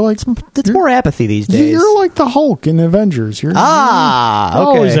about that. It's more apathy these days. You're like the Hulk in Avengers. You're okay.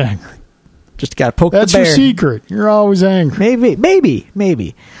 always angry. Just got to poke That's the bear. your secret. You're always angry.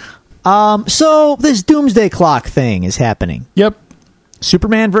 Maybe. So this Doomsday Clock thing is happening. Yep.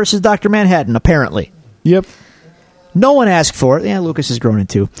 Superman versus Dr. Manhattan, apparently. Yep. No one asked for it. Yeah, Lucas is groaning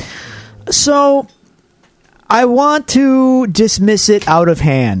too. So I want to dismiss it out of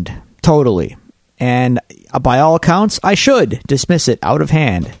hand, totally. And by all accounts, I should dismiss it out of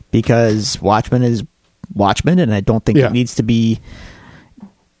hand because Watchmen is Watchmen, and I don't think it needs to be...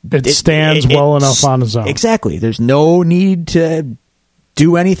 It stands well enough on its own. Exactly. There's no need to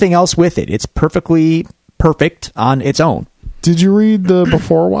do anything else with it. It's perfectly perfect on its own. Did you read the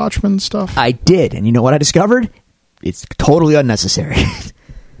before Watchmen stuff? I did, and you know what I discovered? It's totally unnecessary.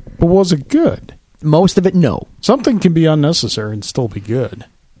 But was it good? Most of it, no. Something can be unnecessary and still be good.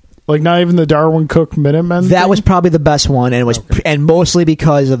 Like not even the Darwin Cook Minutemen That thing? was probably the best one, and it was, and mostly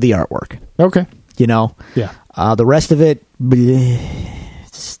because of the artwork. Okay. You know? Yeah. The rest of it...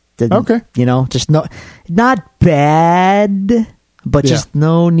 Okay. You know, just not bad, but just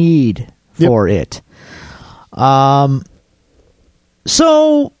no need for it.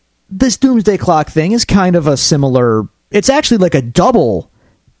 So this Doomsday Clock thing is kind of a similar... It's actually like a double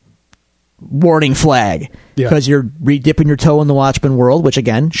warning flag because you're dipping your toe in the Watchmen world, which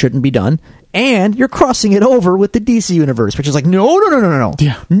again shouldn't be done, and you're crossing it over with the DC universe, which is like no.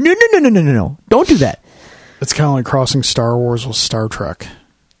 Yeah. No. Don't do that. It's kind of like crossing Star Wars with Star Trek.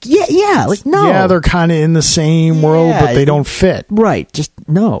 Yeah, like no. Yeah, they're kind of in the same world, but they don't fit. Right, just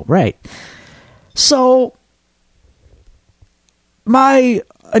no, right. So my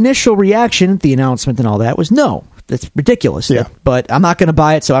initial reaction at the announcement and all that was no, that's ridiculous. Yeah. But I'm not going to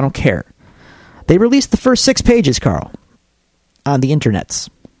buy it, so I don't care. They released the first 6 pages, Carl, on the internets.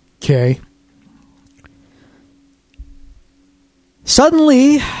 Okay.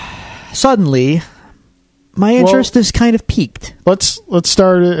 Suddenly, my interest is kind of peaked. Let's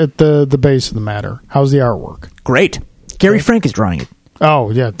start at the base of the matter. How's the artwork? Great. Gary Frank is drawing it.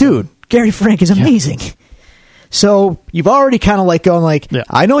 Oh, yeah. Dude, Gary Frank is amazing. Yeah. So you've already kind of like going like,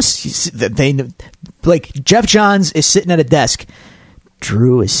 I know that they, like Jeff Johns is sitting at a desk.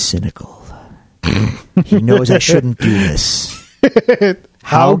 Drew is cynical. He knows I shouldn't do this.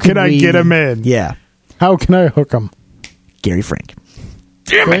 How can I get him in? Yeah. How can I hook him? Gary Frank.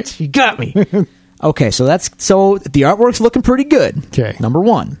 Damn it. You got me. Okay, so the artwork's looking pretty good. Okay. Number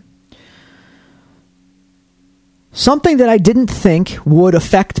 1. Something that I didn't think would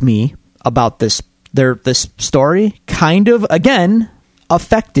affect me about this story kind of, again,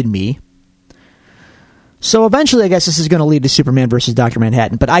 affected me. So eventually, I guess this is going to lead to Superman versus Dr.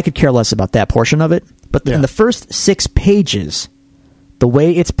 Manhattan, but I could care less about that portion of it. But in the first 6 pages, the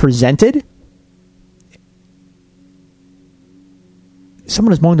way it's presented...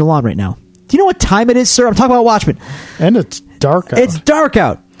 Someone is mowing the lawn right now. Do you know what time it is, sir? I'm talking about Watchmen. And it's dark out. It's dark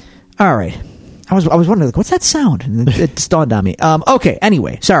out. All right. I was wondering, like, what's that sound? And it just dawned on me. Okay,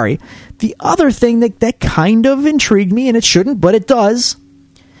 anyway, sorry. The other thing that kind of intrigued me, and it shouldn't, but it does,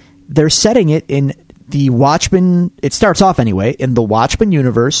 they're setting it in the Watchmen, it starts off anyway, in the Watchmen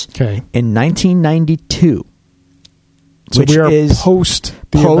universe in 1992. So which we are is post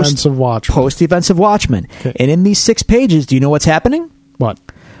the events of Watchmen. Post the events of Watchmen. Okay. And in these 6 pages, do you know what's happening? What?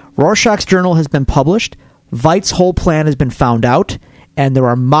 Rorschach's journal has been published, Veight's whole plan has been found out, and there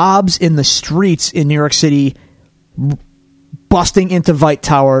are mobs in the streets in New York City busting into Veidt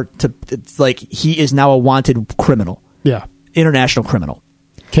Tower to, like, he is now a wanted criminal. Yeah. International criminal.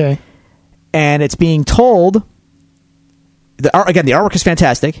 Okay. And it's being told, the artwork is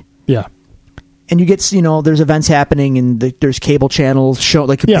fantastic. Yeah. And you get, there's events happening, and there's cable channels show,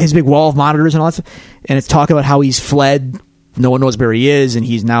 like his big wall of monitors and all that stuff. And it's talking about how he's fled. No one knows where he is, and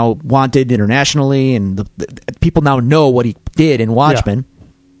he's now wanted internationally, and the people now know what he did in Watchmen.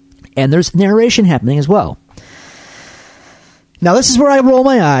 Yeah. And there's narration happening as well. Now, this is where I roll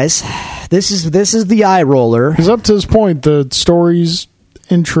my eyes. This is the eye roller. Because up to this point, the story's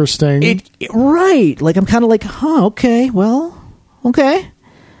interesting. Right. Like, I'm kind of like, okay, well, okay.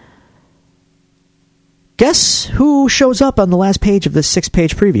 Guess who shows up on the last page of this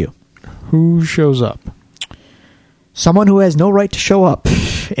 6-page preview? Who shows up? Someone who has no right to show up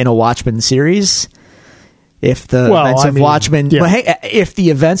in a Watchmen series. If the events of Watchmen, if the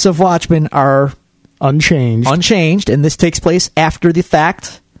events of Watchmen are unchanged, and this takes place after the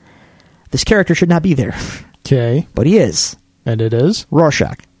fact, this character should not be there. Okay, but he is, and it is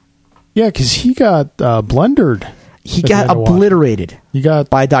Rorschach. Yeah, because he got blendered. He got obliterated. He got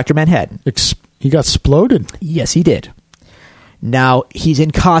by Dr. Manhattan. He got exploded. Yes, he did. Now he's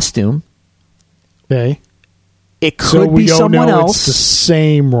in costume. Okay. It could so we be don't someone know else. It's the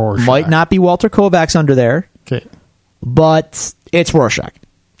same Rorschach. Might not be Walter Kovacs under there. Okay. But it's Rorschach.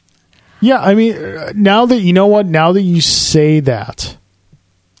 Yeah, I mean, now that you know what, now that you say that,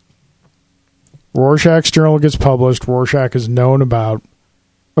 Rorschach's journal gets published, Rorschach is known about.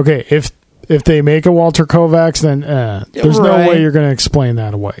 Okay, if they make a Walter Kovacs, then there's no way you're going to explain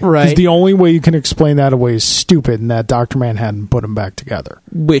that away. Right. Because the only way you can explain that away is stupid, and that Dr. Manhattan put them back together.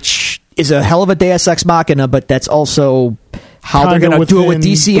 Which is a hell of a Deus Ex Machina, but that's also how Kinda they're going to do it with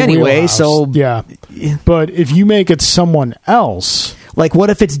within DC the anyway. wheelhouse. So yeah, but if you make it someone else, like, what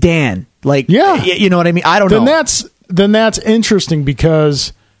if it's Dan? Like, yeah, you know what I mean? I don't know. Then that's interesting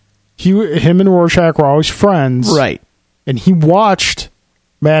because him and Rorschach were always friends, right? And he watched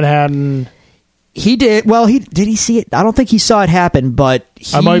Manhattan. He did. Well, did he see it? I don't think he saw it happen, but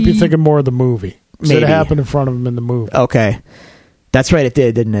I might be thinking more of the movie. Maybe It happened in front of him in the movie. Okay, that's right. It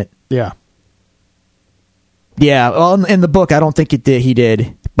did, didn't it? Yeah. Yeah. Well, in the book, I don't think it did. He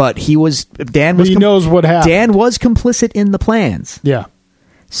did, but he was. Dan was. But he knows what happened. Dan was complicit in the plans. Yeah.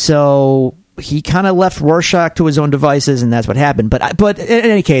 So he kind of left Rorschach to his own devices, and that's what happened. But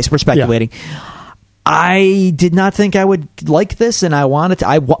in any case, we're speculating. Yeah. I did not think I would like this, and I wanted to.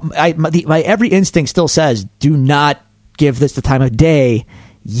 My every instinct still says, do not give this the time of day.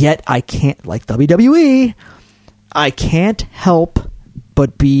 Yet I can't, like WWE, I can't help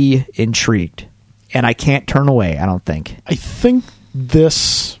but be intrigued, and I can't turn away. I don't think. I think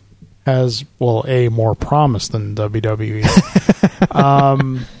this has more promise than WWE.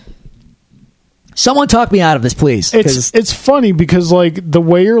 Someone talk me out of this, please. It's funny because, like, the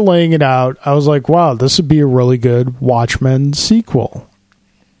way you're laying it out, I was like, wow, this would be a really good Watchmen sequel.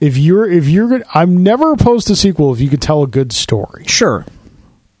 If you're good, I'm never opposed to sequel if you could tell a good story. Sure.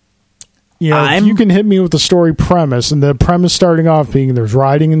 You know, if you can hit me with the story premise, and the premise starting off being there's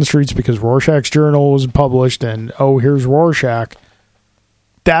rioting in the streets because Rorschach's journal was published, and here's Rorschach.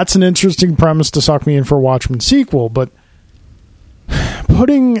 That's an interesting premise to suck me in for a Watchmen sequel, but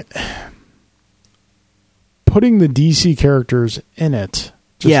putting the DC characters in it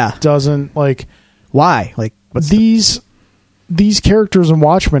just doesn't, like... Why? Like, these characters in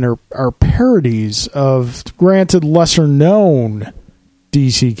Watchmen are parodies of, granted, lesser-known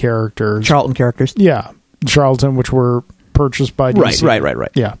DC characters. Charlton characters? Yeah. Charlton, which were purchased by DC.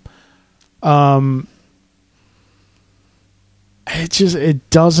 Right. Yeah. It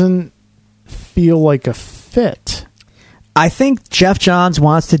doesn't feel like a fit. I think Jeff Johns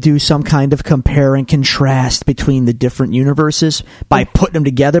wants to do some kind of compare and contrast between the different universes by putting them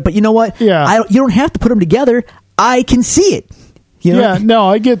together. But you know what? Yeah. You don't have to put them together. I can see it. You know? Yeah, no,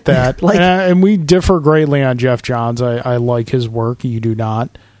 I get that. Like, and we differ greatly on Jeff Johns. I like his work. You do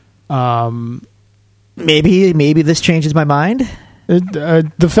not. Maybe this changes my mind.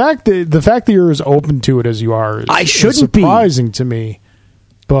 The fact that you're as open to it as you are is surprising to me.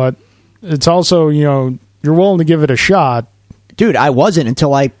 But it's also, you're willing to give it a shot. Dude, I wasn't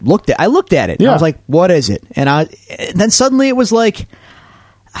until I looked at it. Yeah. I was like, what is it? And then suddenly it was like,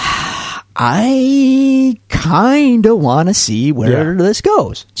 I kind of want to see where this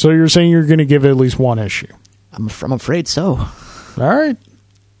goes. So you're saying you're going to give it at least one issue? I'm afraid so. All right.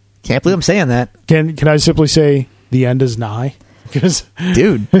 Can't believe I'm saying that. Can I simply say the end is nigh? Because,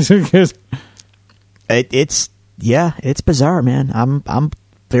 dude, it's bizarre, man. I'm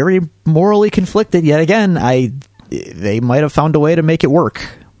very morally conflicted. Yet again, they might have found a way to make it work,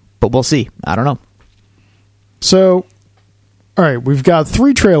 but we'll see. I don't know. So, all right, we've got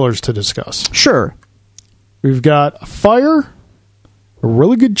 3 trailers to discuss. Sure. We've got a fire, a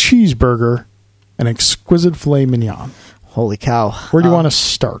really good cheeseburger, an exquisite filet mignon. Holy cow. Where do you want to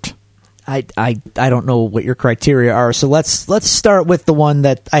start? I don't know what your criteria are, so let's start with the one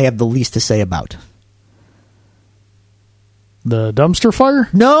that I have the least to say about. The dumpster fire?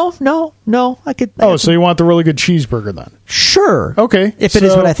 No. So you want the really good cheeseburger then? Sure. Okay. If it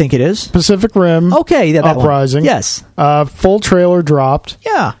is what I think it is. Pacific Rim. Okay, that Uprising. One. Yes. Full trailer dropped.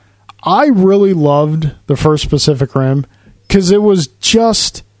 Yeah. I really loved the first Pacific Rim because it was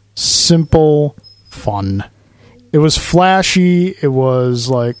just simple fun. It was flashy. It was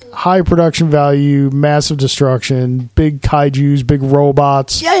like high production value, massive destruction, big kaijus, big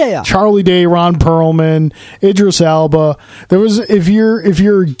robots. Yeah. Charlie Day, Ron Perlman, Idris Elba. There was, if you're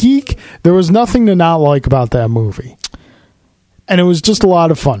a geek, there was nothing to not like about that movie. And it was just a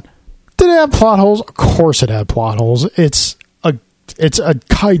lot of fun. Did it have plot holes? Of course it had plot holes. It's a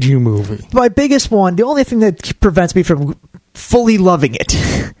kaiju movie. My biggest one, the only thing that prevents me from fully loving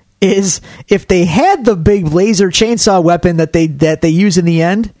it is if they had the big laser chainsaw weapon that they use in the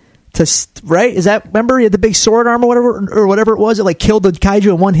end right? Is that, remember, he had the big sword arm or whatever it was, it like killed the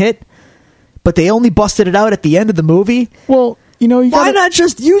kaiju in one hit, but they only busted it out at the end of the movie. Well, why not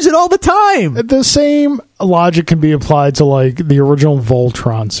just use it all the time? The same logic can be applied to like the original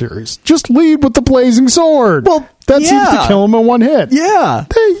Voltron series. Just lead with the blazing sword. Well, that seems to kill him in one hit. Yeah.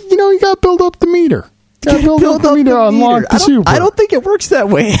 You got to build up the meter. Got to build up the meter to unlock the super. I don't think it works that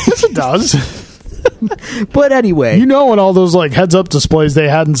way. Yes, it does. But anyway. In all those like heads-up displays they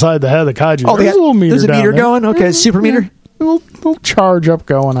had inside the head of the kaiju. Oh, there's a little meter There's a meter going? Okay, super meter? A little charge up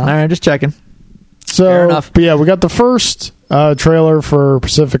going on. All right, just checking. So, fair enough. But yeah, we got the first trailer for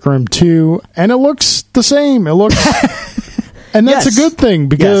Pacific Rim 2, and it looks the same. It looks... and that's a good thing,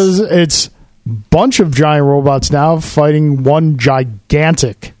 because it's a bunch of giant robots now fighting one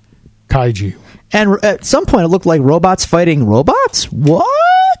gigantic kaiju. And at some point, it looked like robots fighting robots? What?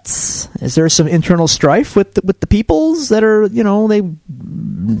 Is there some internal strife with the peoples that are,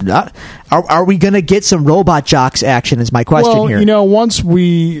 are we going to get some robot jocks action is my question here. Once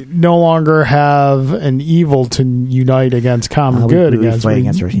we no longer have an evil to unite against common good we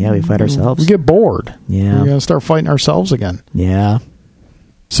fight ourselves. We get bored. Yeah. We're going to start fighting ourselves again. Yeah.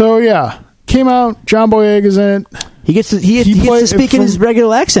 So, yeah. Came out. John Boyega's in it. He gets to speak in his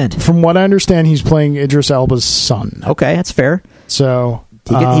regular accent. From what I understand, he's playing Idris Elba's son. Okay, that's fair. So...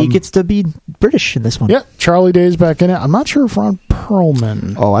 He gets to be British in this one. Yeah, Charlie Day's back in it. I'm not sure if Ron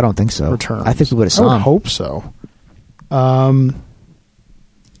Perlman. Oh, I don't think so. Returns. I think we would have saw him. I would hope so. No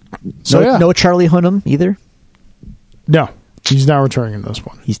Charlie Hunnam either. No, he's not returning in this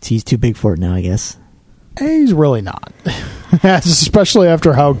one. He's too big for it now, I guess. He's really not, especially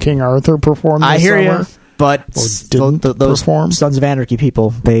after how King Arthur performed. I hear you, but those perform. Sons of Anarchy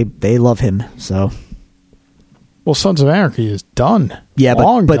people, they love him. So. Well, Sons of Anarchy is done. Yeah,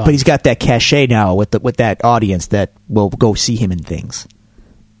 but he's got that cachet now with that audience that will go see him in things.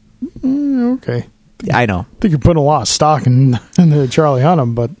 Okay, I know. I think you're putting a lot of stock in Charlie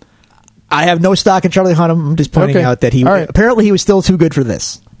Hunnam, but I have no stock in Charlie Hunnam. I'm just pointing out that apparently he was still too good for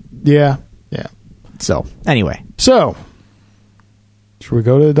this. Yeah. So anyway, should we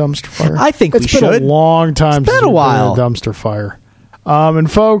go to the dumpster fire? I think we should. It's been a long time. It's been a while. Dumpster fire.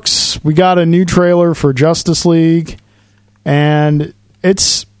 And folks, we got a new trailer for Justice League, and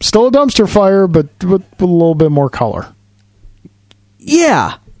it's still a dumpster fire, but with a little bit more color.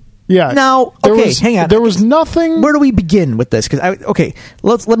 Yeah. Now, hang on. There was nothing. Where do we begin with this?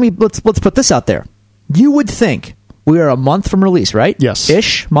 Let's put this out there. You would think we are a month from release, right?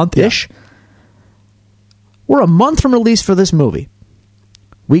 Yes. Month-ish. Yeah. We're a month from release for this movie.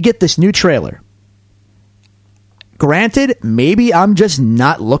 We get this new trailer. Granted, maybe I'm just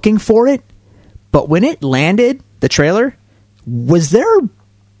not looking for it, but when it landed, the trailer, was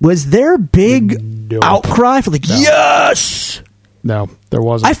there big outcry for yes? No, there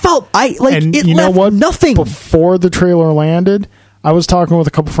wasn't. I felt and it you left know what? Nothing. Before the trailer landed, I was talking with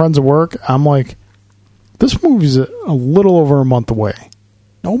a couple friends at work. I'm like, this movie's a little over a month away.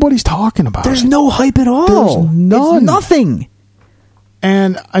 Nobody's talking about it. There's no hype at all. There's none. It's nothing.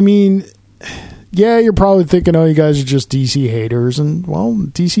 And I mean, yeah, you're probably thinking, oh, you guys are just DC haters, and well,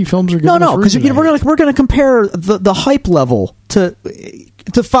 DC films are getting because we're going to compare the hype level to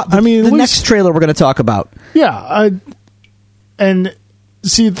the next trailer we're going to talk about. Yeah, and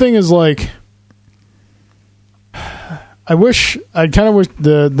see, the thing is, like, I kind of wish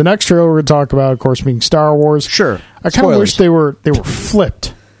the next trailer we're going to talk about, of course, being Star Wars. Sure, I kind of wish they were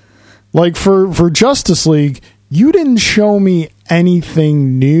flipped. Like for Justice League, you didn't show me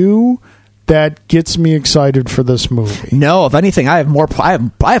anything new that gets me excited for this movie. No, if anything, I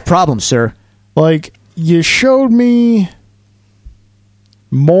have problems, sir. Like, you showed me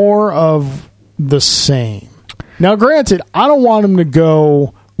more of the same. Now, granted, I don't want them to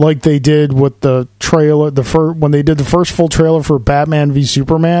go like they did with the trailer, when they did the first full trailer for Batman v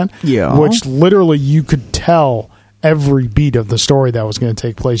Superman, which literally you could tell every beat of the story that was going to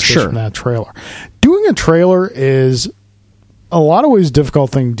take place just from that trailer. Doing a trailer is a lot of ways a difficult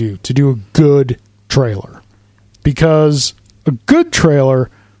thing to do a good trailer, because a good trailer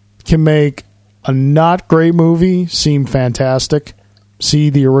can make a not great movie seem fantastic. See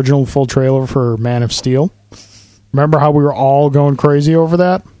the original full trailer for Man of Steel. Remember how we were all going crazy over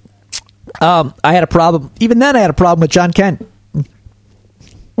that? I had a problem. Even then, I had a problem with John Kent.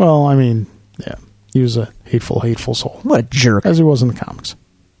 Well, I mean, yeah, he was a hateful soul. What a jerk. As he was in the comics.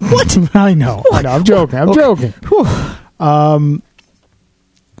 What? I know. I'm joking.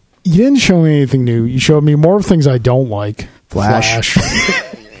 You didn't show me anything new. You showed me more of things I don't like. Flash.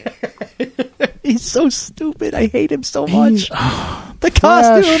 He's so stupid. I hate him so much. The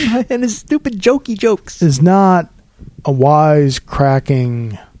costume and his stupid jokey jokes. Is not a wise,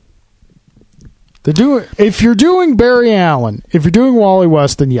 cracking If you're doing Barry Allen, if you're doing Wally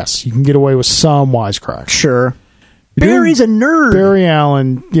West, then yes, you can get away with some wisecracks. Sure. Barry's a nerd. Barry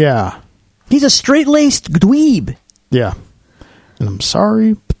Allen, yeah. He's a straight-laced dweeb. Yeah. And I'm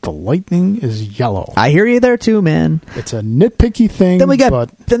sorry, but the lightning is yellow. I hear you there too, man. It's a nitpicky thing.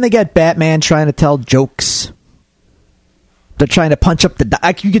 Then they got Batman trying to tell jokes. They're trying to punch up the.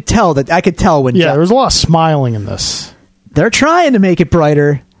 I could tell when. Yeah, there was a lot of smiling in this. They're trying to make it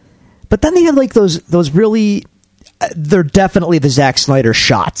brighter, but then they have like those really. They're definitely the Zack Snyder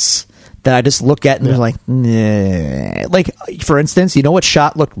shots that I just look at and they're like, nah. Like, for instance, you know what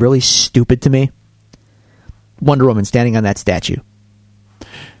shot looked really stupid to me? Wonder Woman standing on that statue.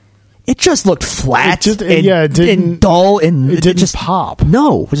 It just looked flat and dull, and it didn't just pop.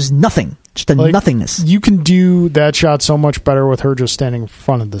 No, it was just nothing. Just a nothingness. You can do that shot so much better with her just standing in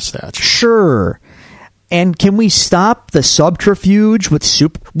front of the statue. Sure. And can we stop the subterfuge with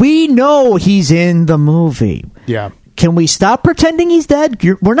We know he's in the movie. Yeah. Can we stop pretending he's dead?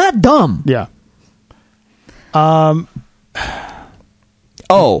 We're not dumb. Yeah. Can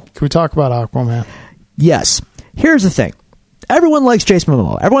we talk about Aquaman? Yes. Here's the thing. Everyone likes Jason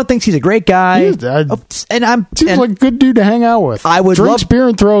Momoa. Everyone thinks he's a great guy. Seems like a good dude to hang out with. I would drinks beer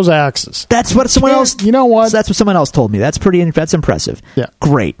and throws axes. That's what someone else. You know what? That's what someone else told me. That's impressive. Yeah,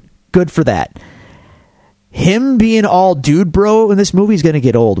 great, good for that. Him being all dude bro in this movie is going to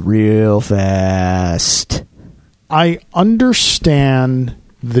get old real fast. I understand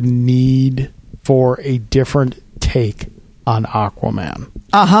the need for a different take on Aquaman.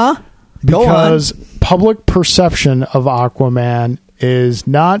 Because public perception of Aquaman is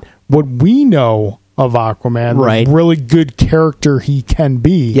not what we know of Aquaman, right? The really good character he can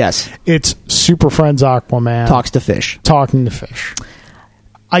be. Yes. It's Super Friends Aquaman. Talks to fish. Talking to fish.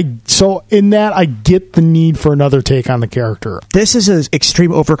 So in that, I get the need for another take on the character. This is an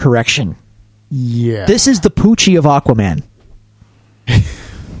extreme overcorrection. Yeah. This is the Poochie of Aquaman.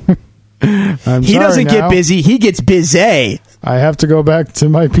 He doesn't get busy. He gets busy. I have to go back to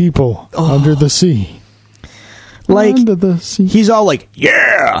my people under the sea. Like, under the sea. He's all like,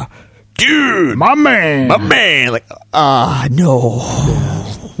 yeah, dude. My man. Like, no. Yeah.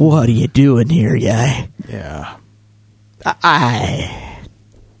 What are you doing here, guy? Yeah.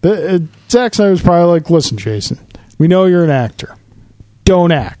 Zack Snyder was probably like, listen, Jason, we know you're an actor.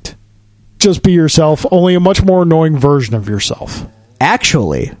 Don't act. Just be yourself, only a much more annoying version of yourself.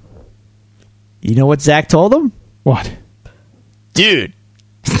 Actually, you know what Zack told him? What? Dude,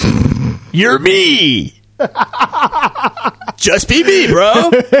 you're me. Just be me, bro.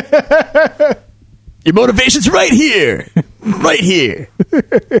 Your motivation's right here. Right here.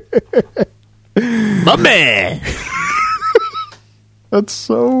 My man. That's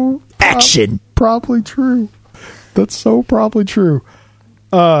so... Action. Probably true. That's so probably true.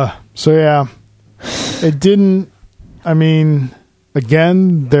 So, yeah. It didn't... I mean...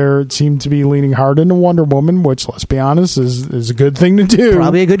 Again, there seemed to be leaning hard into Wonder Woman, which, let's be honest, is a good thing to do.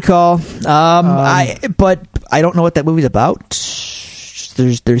 Probably a good call. But I don't know what that movie's about.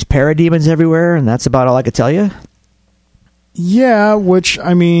 There's parademons everywhere, and that's about all I could tell you. Yeah, which,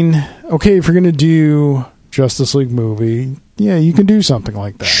 I mean, okay, if you're going to do Justice League movie, yeah, you can do something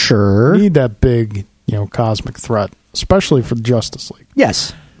like that. Sure. You need that big, cosmic threat, especially for the Justice League.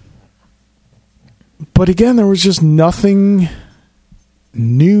 Yes. But again, there was just nothing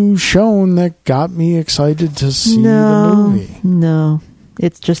new shown that got me excited to see the movie. No,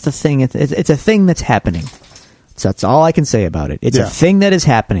 it's just a thing. It's a thing that's happening. So that's all I can say about it. It's a thing that is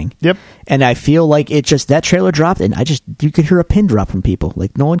happening. Yep. And I feel like that trailer dropped, and you could hear a pin drop from people.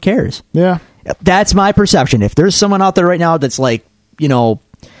 Like, no one cares. Yeah. That's my perception. If there's someone out there right now that's like, they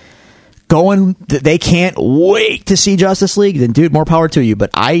can't wait to see Justice League, then dude, more power to you. But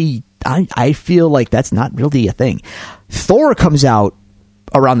I feel like that's not really a thing. Thor comes out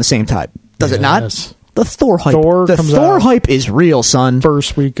around the same time, does it not? The Thor hype. The Thor hype is real, son.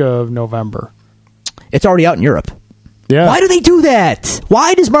 First week of November. It's already out in Europe. Yeah. Why do they do that?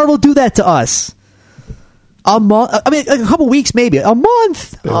 Why does Marvel do that to us? A month? I mean, a couple weeks, maybe. A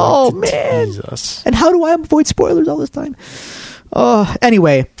month? Oh, man. Jesus. And how do I avoid spoilers all this time?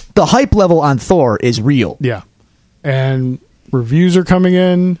 Anyway, the hype level on Thor is real. Yeah. And reviews are coming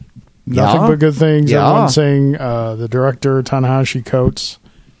in. Nothing but good things. Yeah. Everyone's saying the director, Ta-Nehisi Coates,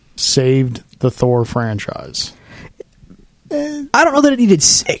 saved the Thor franchise. I don't know that it needed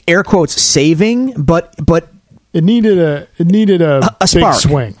air quotes saving, but it needed a big spark.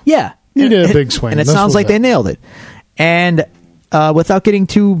 Swing. Yeah, needed a big swing, and it sounds like they nailed it. And without getting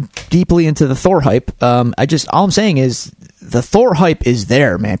too deeply into the Thor hype, all I'm saying is the Thor hype is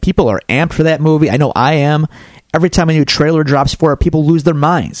there, man. People are amped for that movie. I know I am, every time a new trailer drops for it, people lose their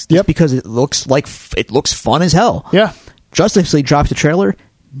minds. Just because it looks fun as hell. Yeah. Justice League drops a trailer,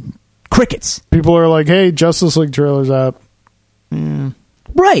 crickets. People are like, hey, Justice League trailer's out.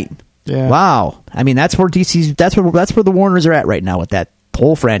 Right. Yeah. Wow. I mean, that's where DC's, that's where the Warners are at right now with that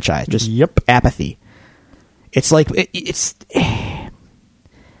whole franchise. Just apathy. It's like, it's I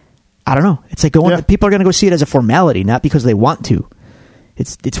don't know. It's like people are going to go see it as a formality, not because they want to.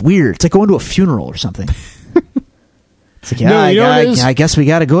 It's weird. It's like going to a funeral or something. It's like, I guess we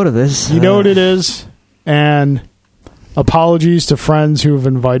got to go to this. You know what it is? And apologies to friends who have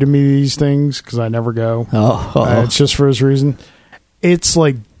invited me to these things because I never go. It's just for this reason. It's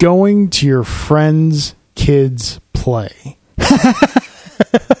like going to your friend's kids' play.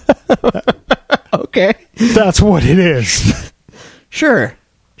 Okay. That's what it is. Sure.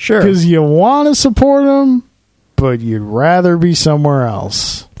 Because you want to support them, but you'd rather be somewhere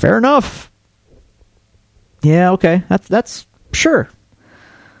else. Fair enough. Yeah, okay. That's sure.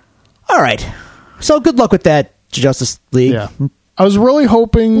 All right. So good luck with that, Justice League. Yeah. I was really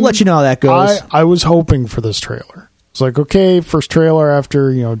hoping... We'll let you know how that goes. I was hoping for this trailer. It's like, okay, first trailer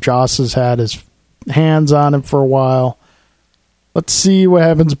after, Joss has had his hands on it for a while. Let's see what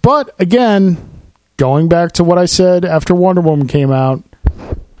happens. But, again, going back to what I said after Wonder Woman came out,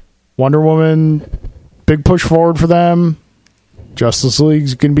 Wonder Woman, big push forward for them. Justice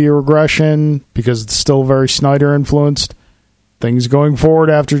League's going to be a regression because it's still very Snyder influenced. Things going forward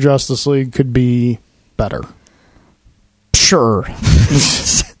after Justice League could be better. Sure.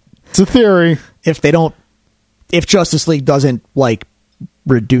 It's a theory. If Justice League doesn't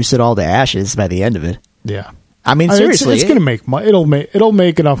reduce it all to ashes by the end of it. Yeah. I mean, seriously, it's going to make money. It'll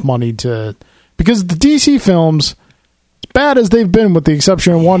make enough money because the DC films, as bad as they've been with the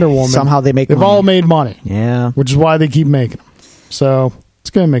exception of Wonder Woman, somehow they've money. All made money. Yeah. Which is why they keep making them. So, it's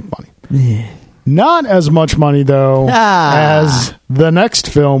going to make money. Yeah. Not as much money, though, as the next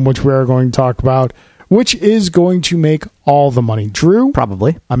film, which we are going to talk about, which is going to make all the money. Drew?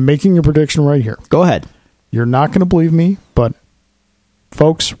 Probably. I'm making a prediction right here. Go ahead. You're not going to believe me, but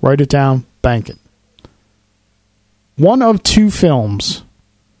folks, write it down, bank it. One of two films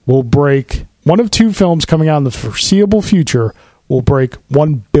coming out in the foreseeable future will break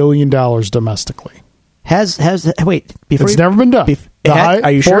 $1 billion domestically. Wait, it's never been done.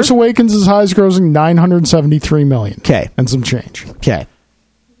 Are you sure? Force Awakens is highest grossing $973 million. Okay. And some change. Okay.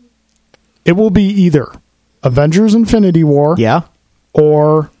 It will be either Avengers Infinity War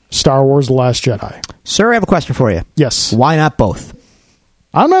or Star Wars The Last Jedi. Sir, I have a question for you. Yes. Why not both?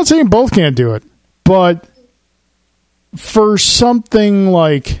 I'm not saying both can't do it, but for something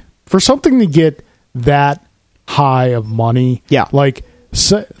to get that high of money,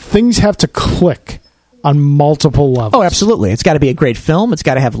 things have to click on multiple levels. Oh, absolutely. It's got to be a great film. It's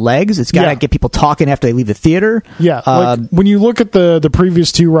got to have legs. It's got to get people talking after they leave the theater. Yeah. When you look at the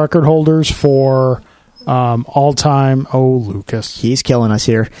previous two record holders for all time, Lucas. He's killing us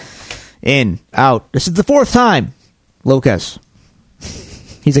here. In, out. This is the fourth time, Lucas.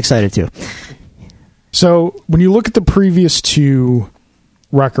 He's excited too. So when you look at the previous two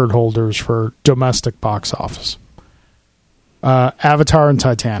record holders for domestic box office, Avatar and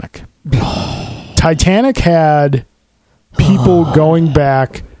Titanic. Titanic had people going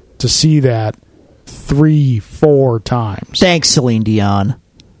back to see that 3-4 times. Thanks, Celine Dion.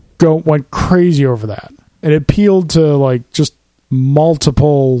 Went crazy over that. It appealed to just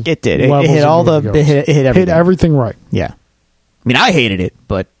multiple. It did. It hit all the. It hit everything. Hit everything right. Yeah. I mean, I hated it,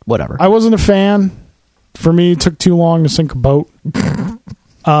 but whatever. I wasn't a fan. For me, it took too long to sink a boat.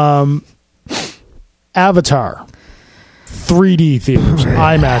 Avatar. 3D theaters,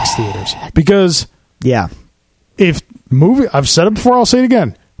 IMAX theaters. Because I've said it before, I'll say it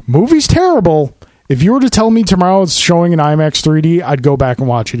again. Movie's terrible. If you were to tell me tomorrow it's showing in IMAX 3D, I'd go back and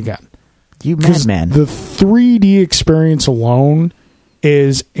watch it again. You madman. The 3D experience alone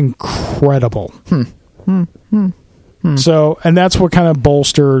is incredible. So, and that's what kind of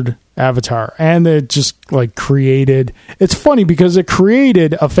bolstered Avatar. And it just created, it's funny because it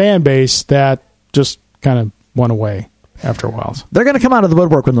created a fan base that just kind of went away after a while. They're going to come out of the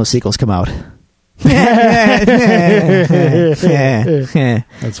woodwork when those sequels come out. That's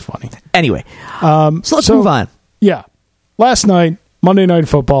funny. Anyway, so let's move on. Yeah. Last night, Monday Night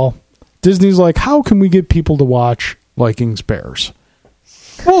Football, Disney's like, how can we get people to watch Vikings Bears?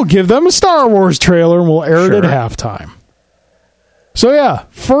 We'll give them a Star Wars trailer and we'll air it at halftime. So yeah,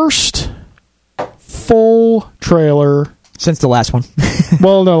 first full trailer. Since the last one.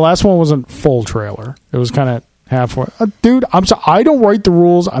 Well, no, the last one wasn't full trailer. It was kind of halfway. Dude, I'm sorry. I don't write the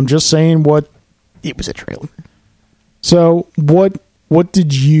rules. I'm just saying what. It was a trailer. So what What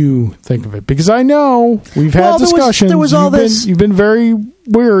did you think of it? Because I know we've had discussions. There was all this. You've been very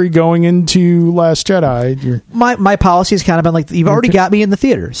weary going into Last Jedi. My policy has kind of been like, you've already got me in the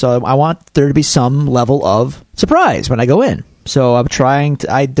theater, so I want there to be some level of surprise when I go in. So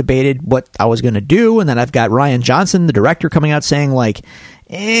I debated what I was going to do, and then I've got Rian Johnson, the director, coming out saying like,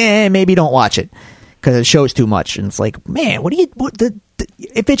 maybe don't watch it because it shows too much. And it's like, man,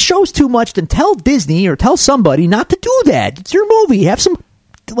 if it shows too much, then tell Disney or tell somebody not to do that. It's your movie. Have some,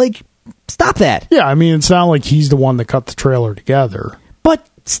 stop that. Yeah, I mean, it's not like he's the one that cut the trailer together. But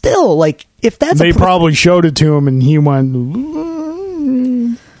still, if that's they probably showed it to him, and he went,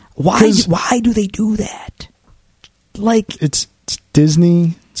 why do they do that? It's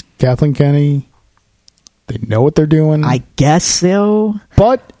Disney. It's Kathleen Kennedy. They know what they're doing. I guess so.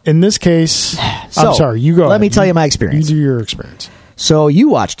 But in this case, I'm sorry. You go. Let me tell you my experience. You do your experience. So you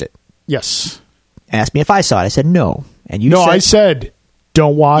watched it. Yes. Asked me if I saw it. I said no. And you said, I said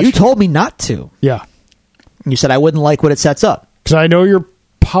don't watch. You told me not to. Yeah. You said I wouldn't like what it sets up. Because I know your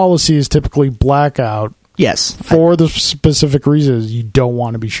policy is typically blackout. Yes. For the specific reasons you don't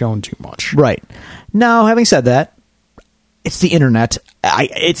want to be shown too much. Right. Now, having said that, it's the internet.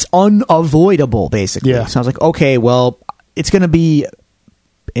 It's unavoidable, basically. Yeah. So I was like, okay, well, it's going to be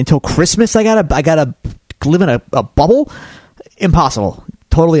until Christmas. I gotta live in a bubble. Impossible.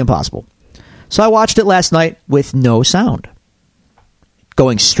 Totally impossible. So I watched it last night with no sound,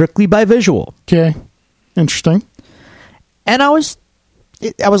 going strictly by visual. Okay. Interesting. And I was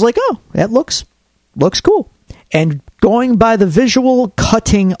like, oh, that looks cool. And going by the visual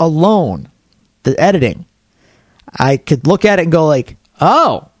cutting alone, the editing, I could look at it and go like,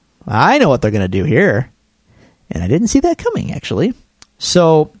 oh, I know what they're going to do here. And I didn't see that coming, actually.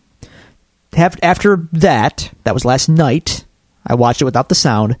 So after that was last night, I watched it without the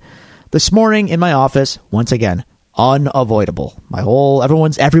sound. This morning in my office, once again, unavoidable.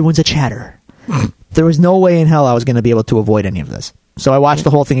 Everyone's a chatter. There was no way in hell I was going to be able to avoid any of this. So I watched the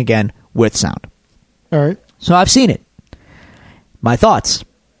whole thing again with sound. All right. So I've seen it. My thoughts.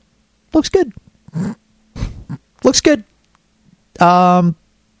 Looks good. Looks good.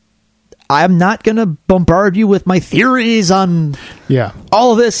 I'm not going to bombard you with my theories on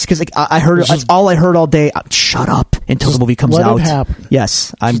all of this because I heard that's all I heard all day. Shut up until the movie comes out. Let it happen.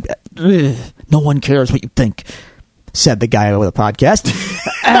 Yes. No one cares what you think, said the guy with a podcast.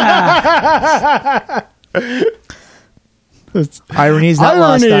 Irony's not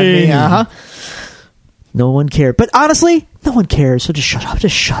lost on me. Uh-huh. No one cared. But honestly, no one cares. So just shut up.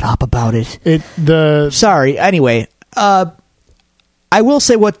 Just shut up about it. Sorry. Anyway, I will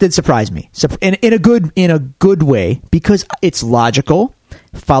say what did surprise me, in a good way, because it's logical,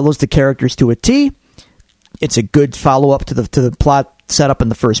 follows the characters to a T. It's a good follow up to the plot set up in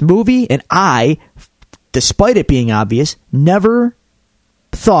the first movie, and I, despite it being obvious, never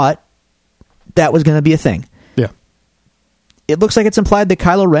thought that was going to be a thing. Yeah, it looks like it's implied that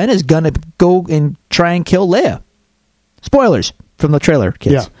Kylo Ren is going to go and try and kill Leia. Spoilers from the trailer,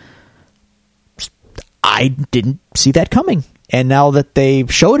 kids. Yeah. I didn't see that coming. And now that they've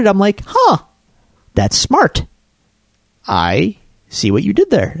showed it, I'm like, that's smart. I see what you did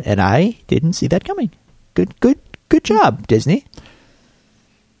there, and I didn't see that coming. Good job, Disney.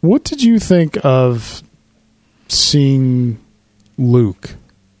 What did you think of seeing Luke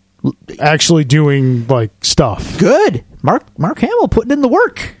actually doing stuff? Good. Mark Hamill putting in the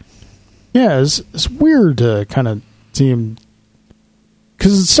work. Yeah, it's weird to kind of see him,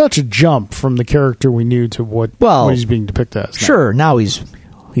 because it's such a jump from the character we knew to what he's being depicted as. Sure, now he's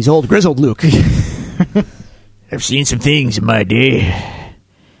old grizzled Luke. I've seen some things in my day.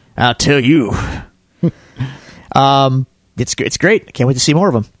 I'll tell you. It's great. I can't wait to see more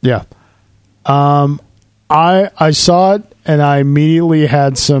of them. Yeah. I saw it and I immediately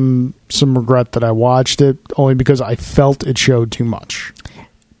had some regret that I watched it, only because I felt it showed too much.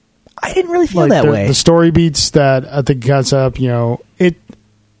 I didn't really feel that way. The story beats that I think got set up, it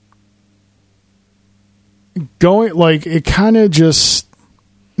kind of just.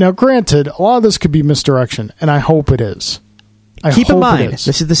 Now, granted, a lot of this could be misdirection, and I hope it is. Keep in mind,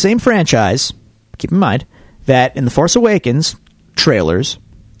 this is the same franchise. Keep in mind that in The Force Awakens trailers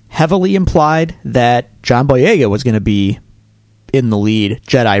heavily implied that John Boyega was going to be in the lead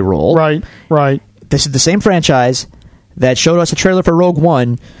Jedi role. Right. This is the same franchise that showed us a trailer for Rogue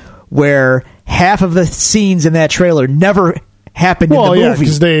One where half of the scenes in that trailer never happened in the movie.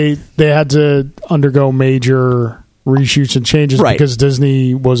 Because they had to undergo major reshoots and changes because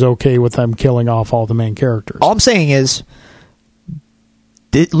Disney was okay with them killing off all the main characters. All I'm saying is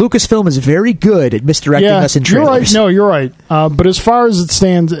Lucasfilm is very good at misdirecting us in trailers. You're right. No, you're right. But as far as it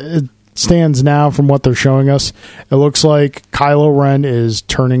stands, stands now from what they're showing us, it looks like Kylo Ren is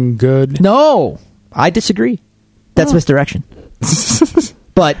turning good. No, I disagree. That's misdirection.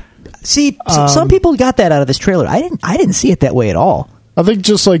 But see, some people got that out of this trailer. I didn't see it that way at all. I think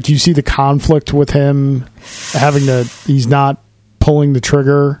just like you see the conflict with him he's not pulling the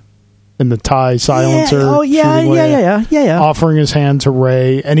trigger in the TIE silencer. Yeah. Offering his hand to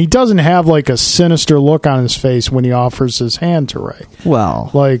Rey, and he doesn't have like a sinister look on his face when he offers his hand to Rey.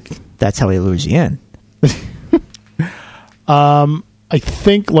 Well, like that's how he lures you in. I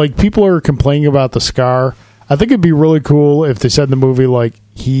think like people are complaining about the scar. I think it'd be really cool if they said in the movie like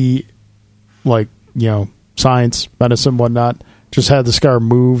he, like, you know, science, medicine, whatnot, just had the scar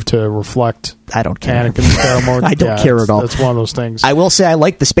move to reflect. I don't care. Anakin's scar more. I don't care at all. That's one of those things. I will say I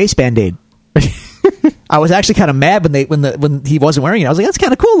like the space Band-Aid. I was actually kind of mad when he wasn't wearing it. I was like, that's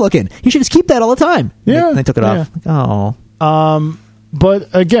kind of cool looking. You should just keep that all the time. Yeah, and they took it off. Like, oh.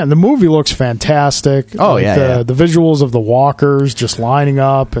 But again, the movie looks fantastic. Oh, like the visuals of the walkers just lining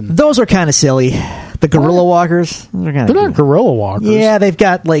up, and those are kind of silly. The gorilla walkers, they're not gorilla walkers. Yeah, they've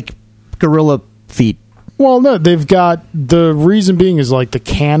got like gorilla feet. Well, no, they've got, the reason being is like the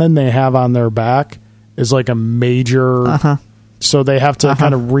cannon they have on their back is like a major, so they have to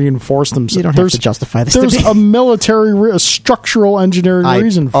kind of reinforce themselves. You don't have to justify this. There's a military, a structural engineering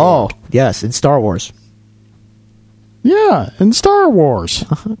reason for it. Oh, yes, in Star Wars. Yeah, in Star Wars.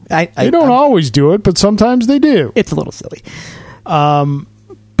 They don't always do it, but sometimes they do. It's a little silly.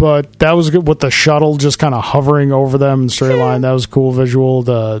 But that was good with the shuttle just kind of hovering over them in straight line. That was a cool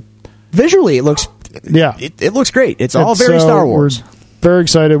visual. Visually, it looks... Yeah. It looks great. It's all very Star Wars. We're very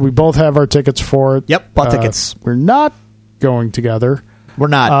excited. We both have our tickets for it. Yep, bought tickets. We're not going together. We're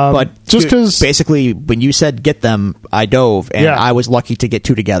not, but just because... Basically, when you said get them, I dove, and I was lucky to get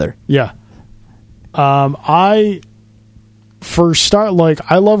two together. Yeah. I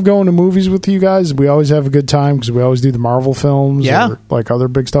love going to movies with you guys. We always have a good time because we always do the Marvel films or like other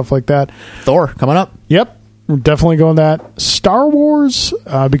big stuff like that. Thor, coming up. Yep. We're definitely going that. Star Wars,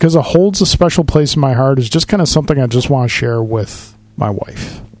 because it holds a special place in my heart, is just kind of something I just want to share with my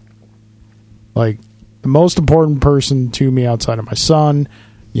wife. Like, the most important person to me outside of my son.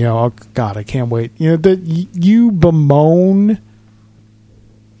 You know, oh God, I can't wait. You know, that you bemoan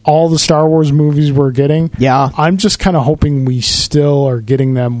all the Star Wars movies we're getting. Yeah. I'm just kind of hoping we still are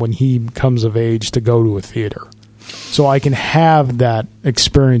getting them when he comes of age to go to a theater. So I can have that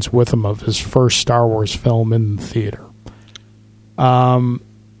experience with him of his first Star Wars film in the theater.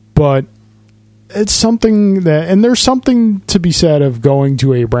 But it's something that, and there's something to be said of going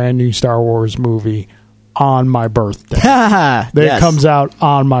to a brand new Star Wars movie on my birthday. That comes out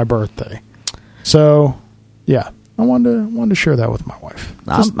on my birthday. So, yeah. I wanted to share that with my wife.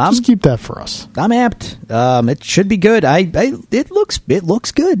 Just keep that for us. I'm amped. It should be good. It looks good. It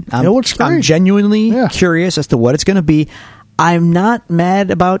looks great. I'm genuinely curious as to what it's going to be. I'm not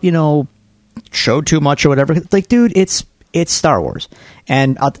mad about show too much or whatever. Like, dude, it's Star Wars,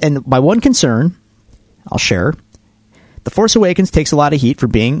 and my one concern, I'll share. The Force Awakens takes a lot of heat for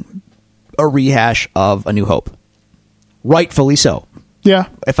being a rehash of A New Hope, rightfully so. Yeah.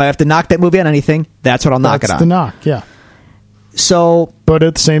 If I have to knock that movie on anything, that's what I'll knock it on. That's the knock, yeah. So, but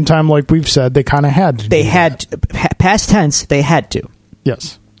at the same time, like we've said, they kind of had to. They had to, past tense, they had to.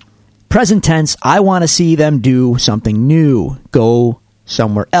 Yes. Present tense, I want to see them do something new, go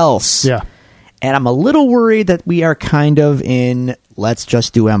somewhere else. Yeah. And I'm a little worried that we are kind of in let's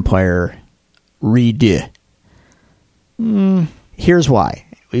just do Empire redo. Here's why.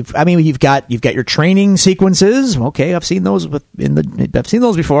 You've got your training sequences. Okay, I've seen those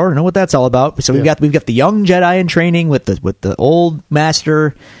before. I know what that's all about. So we've got the young Jedi in training with the old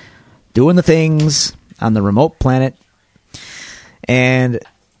master doing the things on the remote planet, and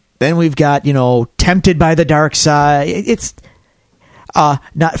then we've got tempted by the dark side. It's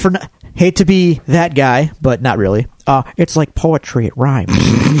hate to be that guy, but not really. It's like poetry. It rhymes.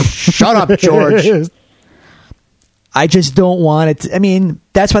 Shut up, George. I just don't want it to,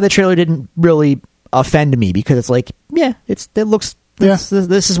 that's why the trailer didn't really offend me, because it's like,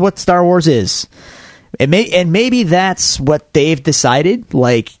 this is what Star Wars is. And maybe that's what they've decided.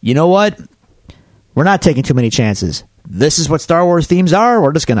 Like, you know what? We're not taking too many chances. This is what Star Wars themes are.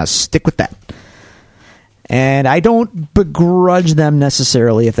 We're just going to stick with that. And I don't begrudge them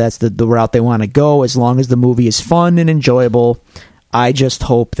necessarily if that's the route they want to go, as long as the movie is fun and enjoyable. I just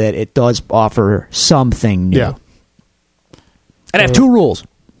hope that it does offer something new. Yeah. And I have two rules.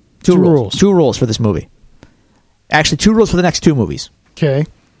 Two rules for this movie. Actually, 2 rules for the next 2 movies. Okay.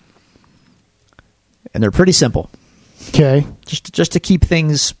 And they're pretty simple. Okay. Just to keep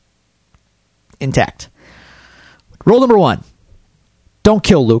things intact. Rule number 1. Don't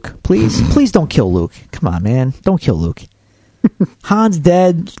kill Luke, please. Please don't kill Luke. Come on, man. Don't kill Luke. Han's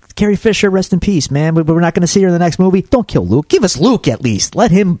dead. Carrie Fisher, rest in peace, man. But we're not going to see her in the next movie. Don't kill Luke. Give us Luke at least.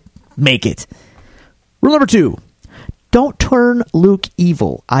 Let him make it. Rule number 2. Don't turn Luke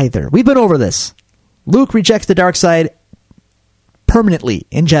evil either. We've been over this. Luke rejects the dark side permanently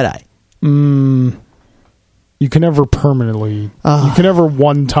in Jedi. You can never permanently, you can never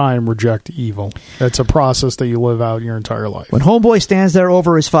one time reject evil. That's a process that you live out your entire life. When Homeboy stands there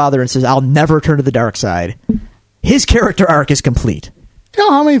over his father and says, I'll never turn to the dark side, his character arc is complete. You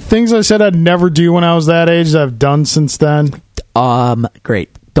know how many things I said I'd never do when I was that age that I've done since then? Great.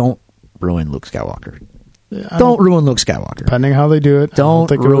 Don't ruin Luke Skywalker. Don't ruin Luke Skywalker. Depending how they do it. Don't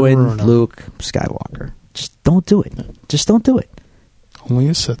ruin Luke Skywalker. Just don't do it. Just don't do it. Only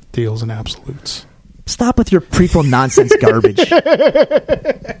a Sith deals in absolutes. Stop with your prequel nonsense garbage.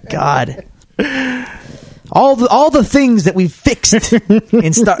 God. All the things that we've fixed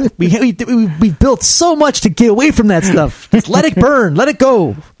in Star, we've built so much to get away from that stuff. Just let it burn. Let it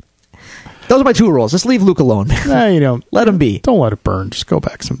go. Those are my 2 rules. Just leave Luke alone. Nah, you don't. Let him be. Don't let it burn. Just go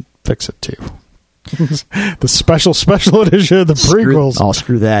back and fix it too. The special edition of the prequels.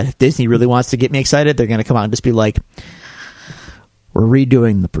 Screw that. If Disney really wants to get me excited, they're going to come out and just be like, we're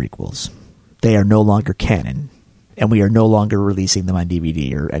redoing the prequels. They are no longer canon, and we are no longer releasing them on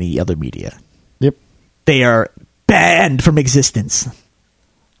DVD or any other media. Yep. They are banned from existence.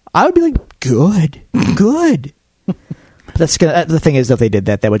 I would be like, good. But the thing is, if they did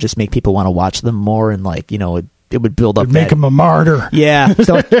that, that would just make people want to watch them more, and like, it would build up. Make them a martyr. Yeah,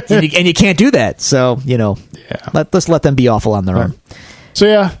 and you can't do that. So let's let them be awful on their own. So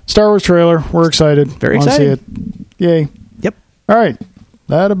yeah, Star Wars trailer. We're excited. Very excited. See it. Yay. Yep. All right.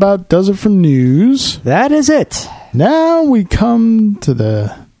 That about does it for news. That is it. Now we come to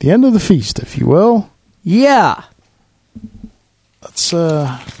the end of the feast, if you will. Yeah. Let's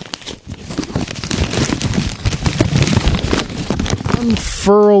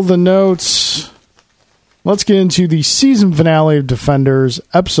unfurl the notes. Let's get into the season finale of Defenders,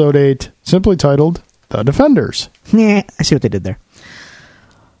 Episode 8, simply titled The Defenders. Yeah, I see what they did there.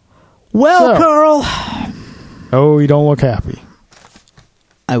 Well, Carl. Oh, you don't look happy.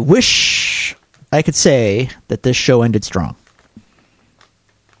 I wish I could say that this show ended strong.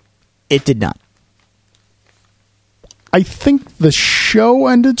 It did not. I think the show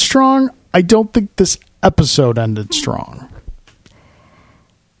ended strong. I don't think this episode ended strong.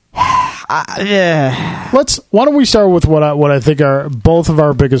 Yeah. Why don't we start with what I think are both of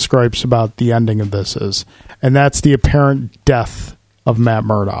our biggest gripes about the ending of this is, and that's the apparent death of Matt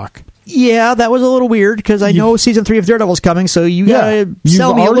Murdock. Yeah, that was a little weird because I know season 3 of Daredevil's coming, so you gotta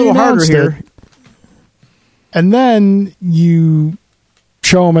sell me a little harder here. And then you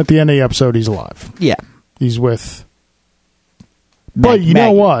show him at the end of the episode he's alive. Yeah. He's with... But you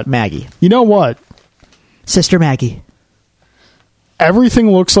know what? Maggie. You know what? Sister Maggie.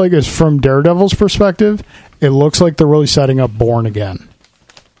 Everything looks like, is from Daredevil's perspective, it looks like they're really setting up Born Again.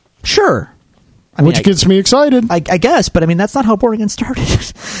 Sure. Which gets me excited. I guess, but I mean, that's not how Born Again started.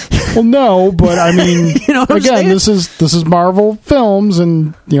 Well, no, but I mean, again, this is Marvel Films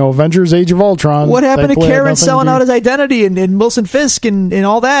and, Avengers Age of Ultron. What happened to Karen selling out his identity and Wilson Fisk and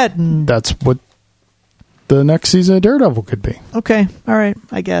all that? And that's what the next season of Daredevil could be. Okay, all right,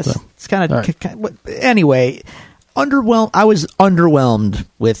 I guess. So, it's kind of... Right. Anyway, I was underwhelmed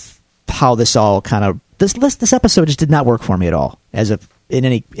with how this all kind of... This episode just did not work for me at all. I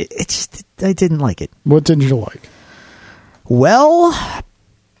didn't like it. What didn't you like? Well,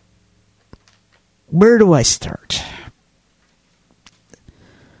 where do I start?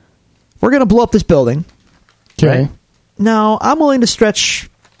 We're going to blow up this building. Okay. Right? Now, I'm willing to stretch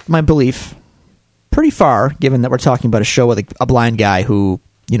my belief pretty far, given that we're talking about a show with a blind guy who,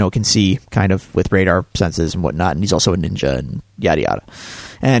 can see kind of with radar senses and whatnot, and he's also a ninja and yada yada.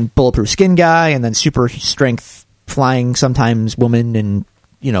 And bulletproof skin guy, and then super strength flying, sometimes woman, and,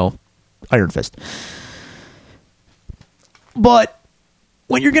 Iron Fist. But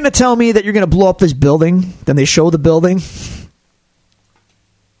when you're going to tell me that you're going to blow up this building, then they show the building,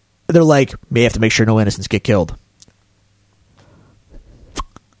 they're like, may have to make sure no innocents get killed.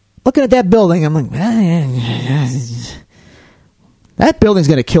 Looking at that building, I'm like, that building's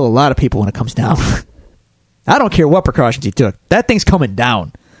going to kill a lot of people when it comes down. I don't care what precautions he took. That thing's coming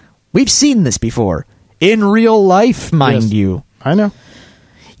down. We've seen this before. In real life, mind you. I know.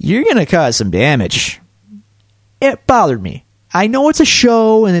 You're going to cause some damage. It bothered me. I know it's a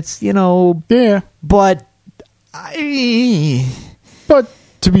show and it's, Yeah. But... But,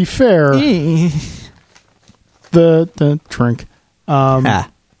 to be fair, the drink...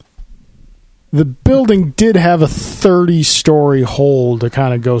 the building did have a 30-story hole to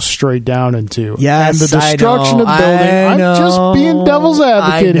kind of go straight down into. Yes, and the destruction of the building. I'm just being devil's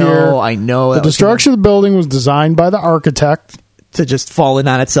advocate here. I know. The destruction of the building was designed by the architect to just fall in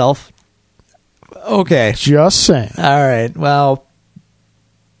on itself. Okay, just saying. All right. Well,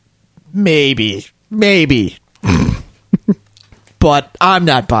 maybe, but I'm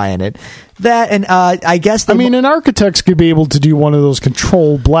not buying it. That and I guess an architect could be able to do one of those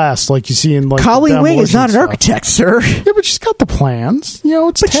controlled blasts like you see in like Colleen Wing is not an architect, sir. Yeah, but she's got the plans. You know,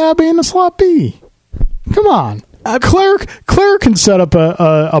 it's tab A and a slot B. Come on. Claire can set up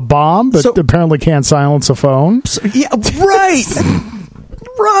a bomb, but apparently can't silence a phone. Yeah, right.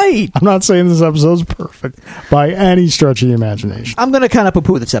 Right. I'm not saying this episode's perfect by any stretch of the imagination. I'm going to kind of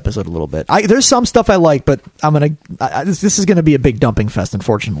poo-poo this episode a little bit. There's some stuff I like, but this is going to be a big dumping fest,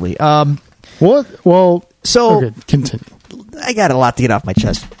 unfortunately. What? Well, okay, continue. I got a lot to get off my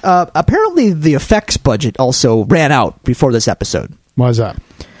chest. Apparently, the effects budget also ran out before this episode. Why is that?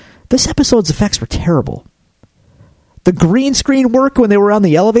 This episode's effects were terrible. The green screen work when they were on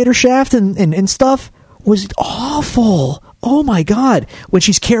the elevator shaft and stuff was awful. Oh my God! When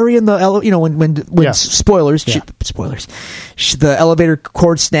she's carrying the spoilers, the elevator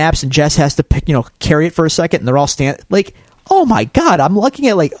cord snaps and Jess has to carry it for a second, and they're all like, oh my God! I'm looking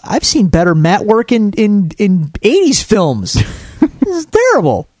at I've seen better matte work in 80s films. This is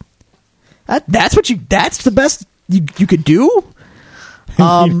terrible. That's the best you could do.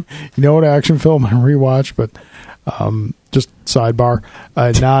 You know what action film I rewatched, but just sidebar,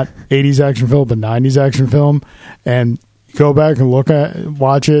 not 80s action film, but 90s action film, and you go back and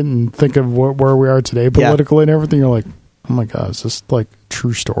watch it and think of where we are today politically and everything. You're like, oh my God, is this like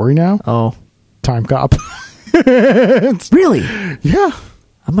true story now? Oh, Time Cop. Really? Yeah.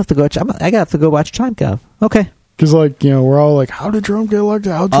 I'm gonna have to go. I got to go watch Time Cop. Okay. Because we're all like, how did Trump get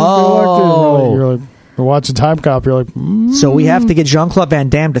elected? How did Trump get elected? You're like, we're watching Time Cop. You're like, So we have to get Jean-Claude Van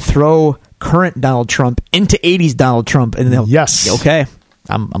Damme to throw current Donald Trump into 80s Donald Trump, and yes, okay,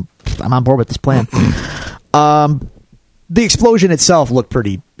 I'm on board with this plan. The explosion itself looked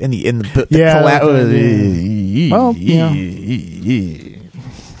pretty I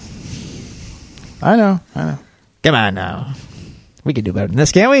know. Come on now. We can do better than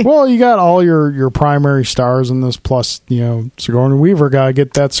this, can't we? Well, you got all your primary stars in this, plus, Sigourney Weaver got to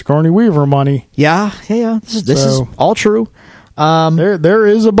get that Sigourney Weaver money. Yeah. This is all true. There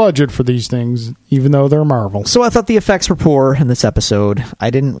is a budget for these things, even though they're Marvel. So I thought the effects were poor in this episode.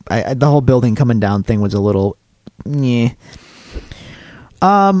 The whole building coming down thing was a little, we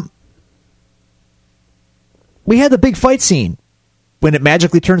had the big fight scene when it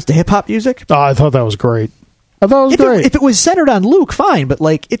magically turns to hip hop music. Oh, I thought that was great. Great. If it was centered on Luke, fine, but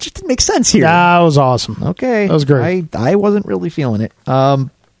it just didn't make sense here. Yeah, it was awesome. Okay. That was great. I wasn't really feeling it.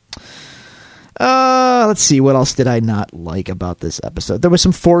 Let's see, what else did I not like about this episode? There was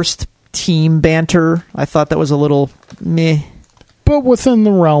some forced team banter. I thought that was a little meh. But within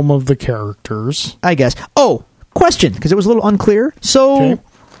the realm of the characters, I guess. Oh, question, because it was a little unclear. So,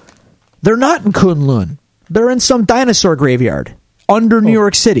 they're not in Kunlun. They're in some dinosaur graveyard under New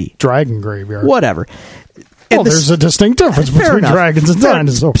York City. Dragon graveyard. Whatever. Well, there's a distinct difference between dragons and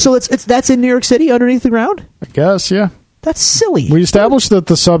dinosaurs. So that's in New York City, underneath the ground? I guess, yeah. That's silly. We established that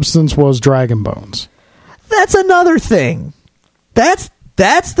the substance was dragon bones. That's another thing. That's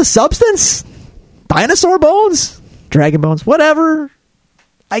the substance? Dinosaur bones? Dragon bones? Whatever.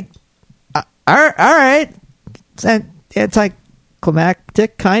 All right. It's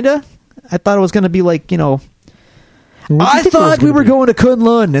anticlimactic, kind of. I thought it was going to be like, I thought we were going to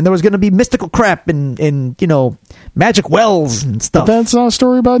Kunlun and there was going to be mystical crap and magic wells and stuff. But that's not a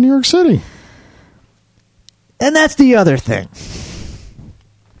story about New York City. And that's the other thing.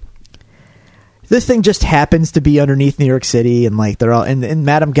 This thing just happens to be underneath New York City, and they're all and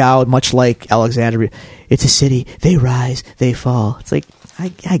Madame Gao, much like Alexandria, it's a city. They rise, they fall. It's like I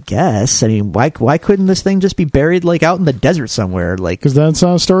guess. I mean, why couldn't this thing just be buried out in the desert somewhere? Because that's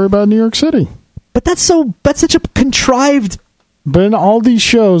not a story about New York City. But that's such a contrived. But in all these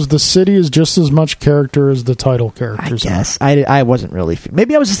shows, the city is just as much character as the title characters. I guess I wasn't really.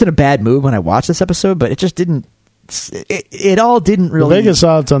 Maybe I was just in a bad mood when I watched this episode, but it just didn't. It all didn't really. The Vegas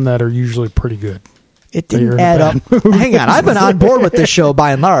odds on that are usually pretty good. It didn't add up. Hang on, I've been on board with this show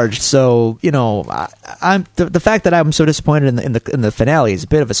by and large, so I'm the fact that I'm so disappointed in the finale is a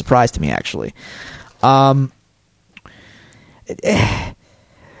bit of a surprise to me, actually. Then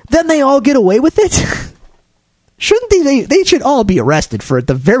they all get away with it. Shouldn't they? They should all be arrested for, at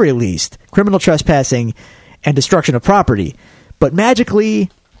the very least, criminal trespassing and destruction of property. But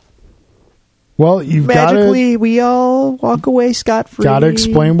magically, Well, you've magically we all walk away scot-free. Got to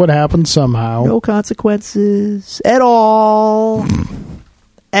explain what happened somehow. No consequences at all.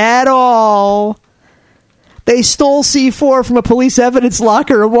 At all. They stole C4 from a police evidence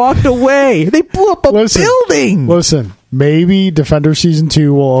locker and walked away. They blew up a building. Listen, maybe Defender Season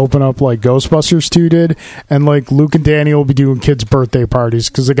 2 will open up like Ghostbusters 2 did, and like Luke and Danny will be doing kids' birthday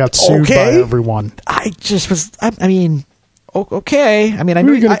parties because they got sued by everyone. I mean, okay. I mean, I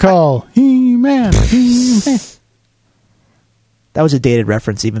knew you were going to call He-Man. He-Man. That was a dated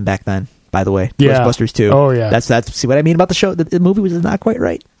reference even back then, by the way. Yeah. Ghostbusters 2. Oh, yeah. That's see what I mean about the show? The movie was not quite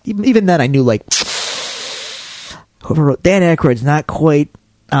right. Even then, I knew, like, whoever wrote Dan Aykroyd's not quite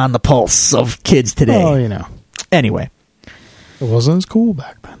on the pulse of kids today. Oh, you know. Anyway. It wasn't as cool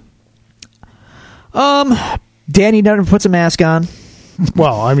back then. Danny never puts a mask on.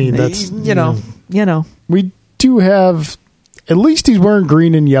 Well, I mean, that's... You know. We do have... At least he's wearing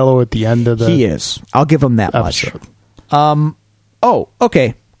green and yellow at the end of the... He is. I'll give him that episode. Much. Oh,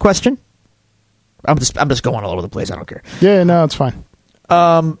 okay. Question? I'm just going all over the place. I don't care. Yeah, no, it's fine.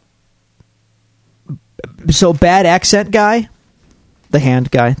 So bad accent guy, the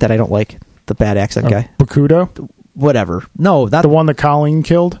hand guy that I don't like, the bad accent guy, Bakudo, whatever. No, not the one that Colleen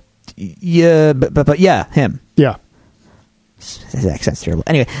killed. Yeah, but yeah, him. Yeah, his accent's terrible.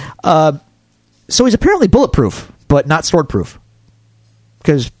 Anyway, so he's apparently bulletproof, but not swordproof,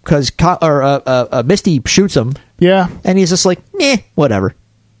 because Misty shoots him. Yeah, and he's just like, meh, whatever.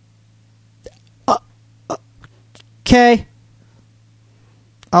 Okay.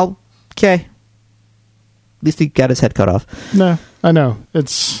 Okay. At least he got his head cut off. No, I know. That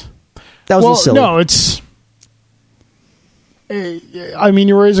was silly. No, it's... I mean,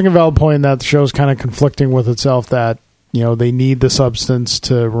 you're raising a valid point that the show's kind of conflicting with itself that, you know, they need the substance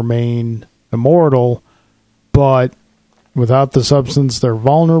to remain immortal, but without the substance, they're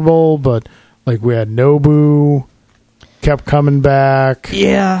vulnerable. But, like, we had Nobu, kept coming back.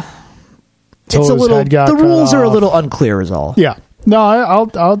 Yeah. It's a little... The rules are a little unclear is all. Yeah. No, I'll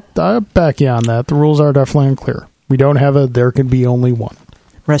back you on that. The rules are definitely unclear. We don't have a there can be only one.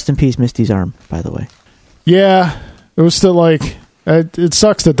 Rest in peace, Misty's arm, by the way. Yeah, it was still like... It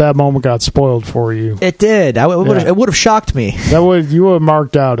sucks that moment got spoiled for you. It did. It would have shocked me. You would have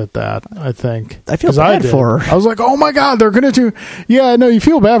marked out at that, I think. I feel bad for her. I was like, oh my God, they're going to do... Yeah, no, you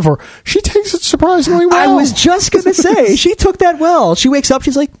feel bad for her. She takes it surprisingly well. I was just going to say, she took that well. She wakes up,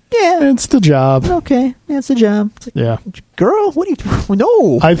 she's like, yeah. It's the job. Okay, yeah, it's the job. It's like, yeah. Girl, what are you doing?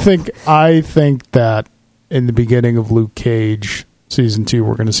 No. I think that in the beginning of Luke Cage Season 2,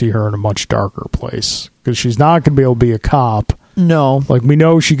 we're going to see her in a much darker place. Because she's not going to be able to be a cop. No. Like, we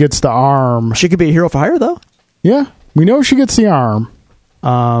know she gets the arm. She could be a hero for hire, though. Yeah. We know she gets the arm.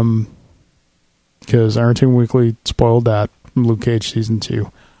 Because Iron Weekly spoiled that from Luke Cage Season 2.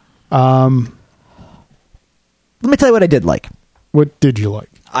 Let me tell you what I did like. What did you like?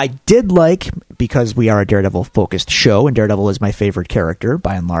 I did like, because we are a Daredevil-focused show, and Daredevil is my favorite character,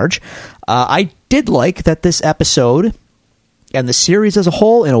 by and large, I did like that this episode, and the series as a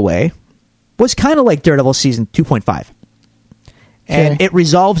whole, in a way, was kind of like Daredevil Season 2.5. And it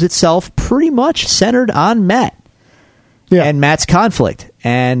resolves itself pretty much centered on Matt. Yeah. And Matt's conflict.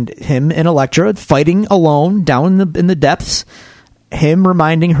 And him and Elektra fighting alone down in the depths. Him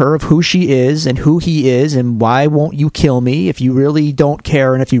reminding her of who she is and who he is and why won't you kill me if you really don't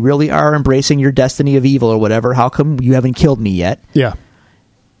care and if you really are embracing your destiny of evil or whatever. How come you haven't killed me yet? Yeah.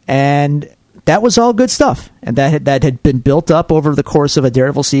 And that was all good stuff. And that had been built up over the course of a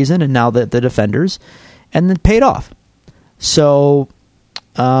Daredevil season and now the Defenders. And then paid off. So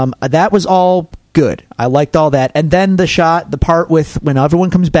that was all good. I liked all that. And then the part with when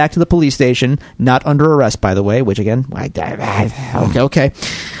everyone comes back to the police station, not under arrest, by the way, which again, okay.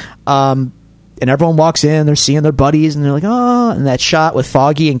 And everyone walks in, they're seeing their buddies, and they're like, oh, and that shot with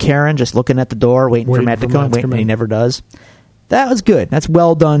Foggy and Karen just looking at the door, waiting for Matt to come, and he never does. That was good. That's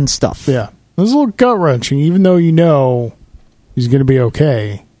well done stuff. Yeah. It was a little gut-wrenching, even though you know he's going to be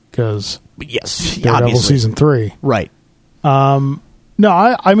okay, because Daredevil Season 3. Right. No,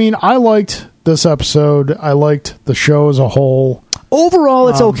 I mean, I liked this episode. I liked the show as a whole. Overall,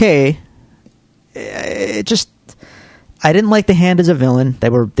 it's okay. It just... I didn't like the Hand as a villain. They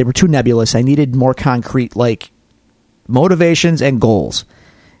were too nebulous. I needed more concrete, like, motivations and goals.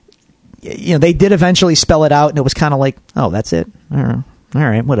 You know, they did eventually spell it out, and it was kind of like, oh, that's it? All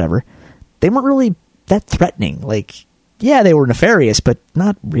right, whatever. They weren't really that threatening. Like, yeah, they were nefarious, but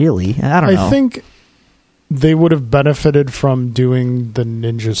not really. I don't know. I think they would have benefited from doing the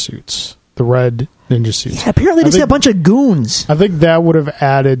ninja suits, the red ninja suits. Yeah, apparently they just a bunch of goons. I think that would have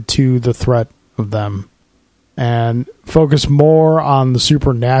added to the threat of them and focus more on the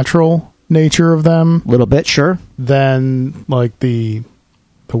supernatural nature of them. A little bit, sure. Than like the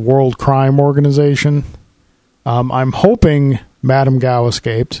World Crime Organization. I'm hoping Madame Gao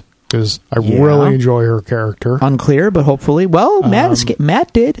escaped because I really enjoy her character. Unclear, but hopefully. Well,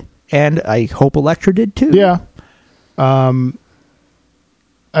 Matt did, and I hope Elektra did too. Yeah.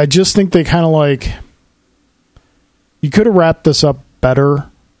 I just think they kind of like... You could have wrapped this up better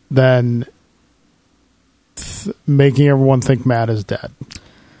than making everyone think Matt is dead.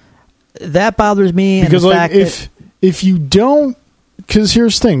 That bothers me. Because and the like, fact if you don't... Because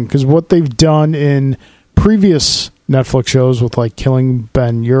here's the thing. Because what they've done in previous Netflix shows with like Killing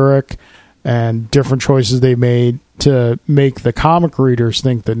Ben Urich and different choices they made to make the comic readers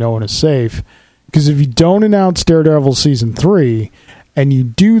think that no one is safe. Because if you don't announce Daredevil Season 3... and you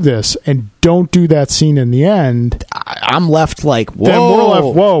do this and don't do that scene in the end, I'm left like, whoa. Then we're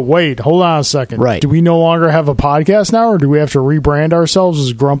left, whoa, wait, hold on a second. Right. Do we no longer have a podcast now, or do we have to rebrand ourselves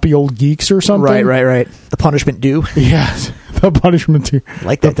as grumpy old geeks or something? Right. The punishment due. Yes, the punishment due.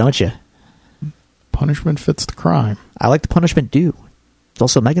 Like that, don't you? Punishment fits the crime. I like the punishment due. It's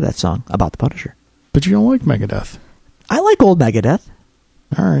also a Megadeth song about the Punisher. But you don't like Megadeth. I like old Megadeth.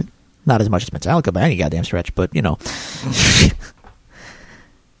 All right. Not as much as Metallica by any goddamn stretch, but, you know...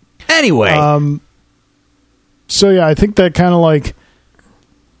 Anyway. So, yeah, I think that kind of like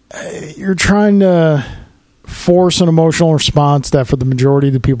you're trying to force an emotional response that for the majority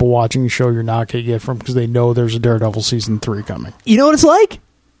of the people watching the show you're not going to get from because they know there's a Daredevil Season 3 coming. You know what it's like?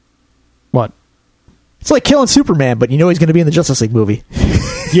 What? It's like killing Superman, but you know he's going to be in the Justice League movie.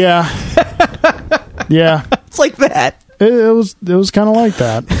 Yeah. Yeah. It's like that. It was kind of like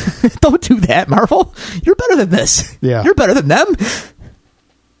that. Don't do that, Marvel. You're better than this. Yeah. You're better than them.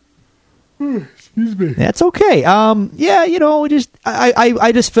 Excuse me. That's okay. Yeah, you know,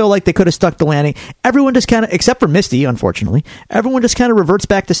 I just feel like they could have stuck the landing. Everyone just kind of, except for Misty, unfortunately, everyone just kind of reverts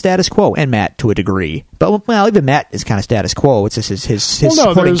back to status quo, and Matt to a degree. But well, even Matt is kind of status quo. It's just his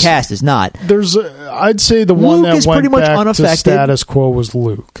supporting cast is not. There's, I'd say the one Luke that is went pretty much back unaffected. to status quo was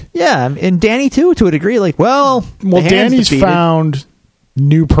Luke. Yeah, and Danny too, to a degree. Like, well, Danny's found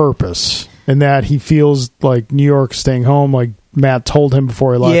new purpose in that he feels like New York's staying home. Like Matt told him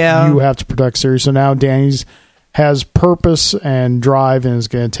before he left, you have to protect Sirius. So now Danny's has purpose and drive and is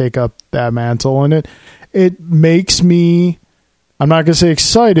going to take up that mantle. And it makes me, I'm not going to say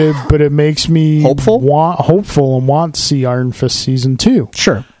excited, but it makes me hopeful and want to see Iron Fist Season 2.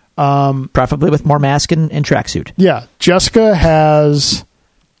 Sure. Preferably with more mask and tracksuit. Yeah. Jessica has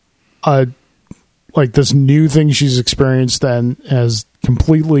this new thing she's experienced and has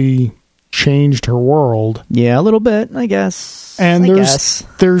completely changed her world. Yeah, a little bit, I guess. And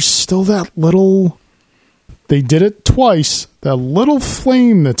there's still that little, they did it twice, that little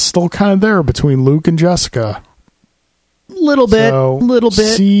flame that's still kind of there between Luke and Jessica. Little bit.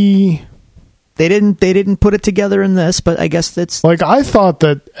 See, they didn't put it together in this, but I guess it's like, I thought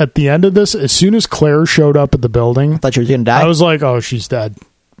that at the end of this, as soon as Claire showed up at the building, I thought she was gonna die. I was like, oh, she's dead.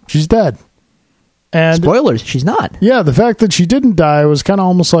 She's dead. And spoilers, she's not. Yeah, the fact that she didn't die was kind of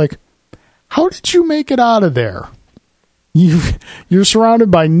almost like, how did you make it out of there? You're surrounded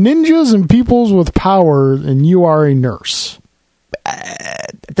by ninjas and peoples with power, and you are a nurse.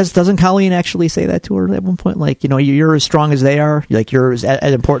 Doesn't Colleen actually say that to her at one point? Like, you know, you're as strong as they are. Like, you're as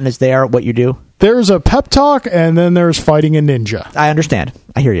important as they are at what you do. There's a pep talk, and then there's fighting a ninja. I understand.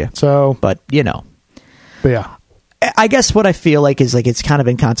 I hear you. So, but you know, yeah. I guess what I feel like is like it's kind of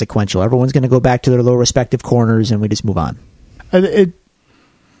inconsequential. Everyone's going to go back to their little respective corners, and we just move on.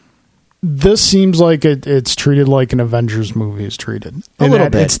 This seems like it's treated like an Avengers movie is treated. A little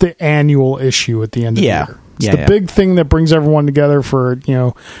bit. It's the annual issue at the end of the year. It's the big thing that brings everyone together for, you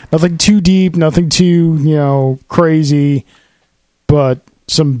know, nothing too deep, nothing too, you know, crazy, but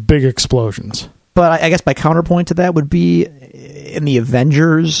some big explosions. But I guess my counterpoint to that would be in the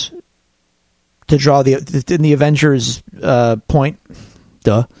Avengers, to draw in the Avengers point,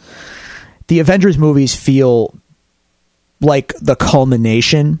 the Avengers movies feel like the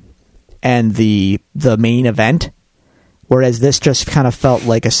culmination and the main event, whereas this just kind of felt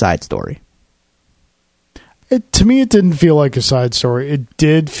like a side story. To me, it didn't feel like a side story. It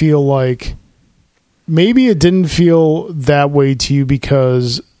did feel like, maybe it didn't feel that way to you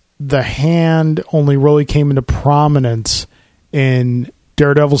because the Hand only really came into prominence in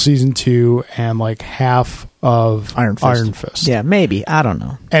Daredevil Season 2 and like half of Iron Fist. Yeah, maybe. I don't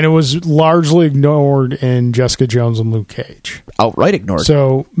know. And it was largely ignored in Jessica Jones and Luke Cage. Outright ignored.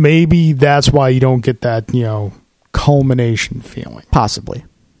 So maybe that's why you don't get that, you know, culmination feeling. Possibly.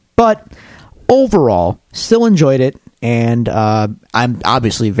 But overall, still enjoyed it. And I'm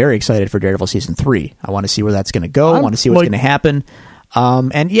obviously very excited for Daredevil Season 3. I want to see where that's going to go. I want to see what's going to happen.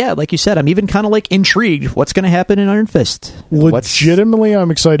 And yeah, like you said, I'm even kind of like intrigued. What's going to happen in Iron Fist? Legitimately,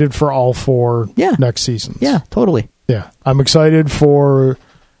 I'm excited for all 4 next seasons. Yeah, totally. Yeah, I'm excited for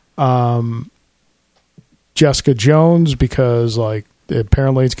Jessica Jones because like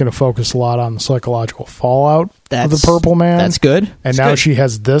apparently it's going to focus a lot on the psychological fallout of the Purple Man. That's good. And now she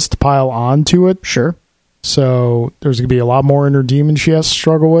has this to pile on to it. Sure. So there's going to be a lot more inner demons she has to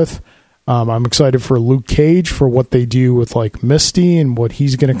struggle with. I'm excited for Luke Cage for what they do with like Misty and what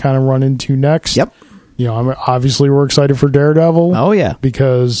he's going to kind of run into next. Yep. You know, we're excited for Daredevil. Oh yeah,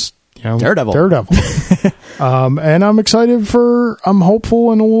 because Daredevil. And I'm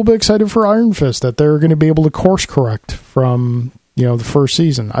hopeful and a little bit excited for Iron Fist that they're going to be able to course correct from the first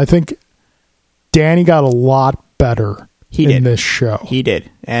season. I think Danny got a lot better in this show. He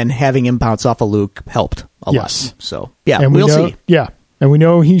did, and having him bounce off of Luke helped a lot. So yeah, and we'll see. Yeah. And we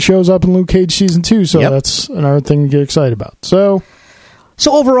know he shows up in Luke Cage season 2, so that's another thing to get excited about. So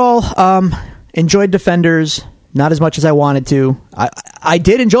overall, enjoyed Defenders, not as much as I wanted to. I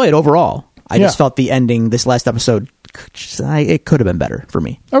did enjoy it overall. I just felt the ending, this last episode, it could have been better for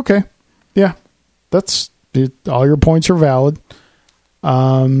me. Okay. Yeah. That's it. All your points are valid.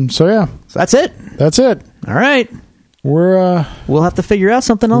 So that's it. That's it. All right. We'll have to figure out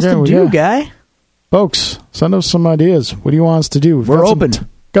something else to do, guy. Folks, send us some ideas. What do you want us to do? We're open.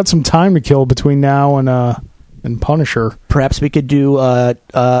 Got some time to kill between now and Punisher. Perhaps we could do a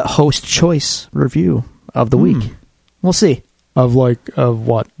host choice review of the week. We'll see. Of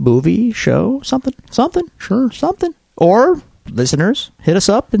what? Movie, show, something. Sure. Something. Or, listeners, hit us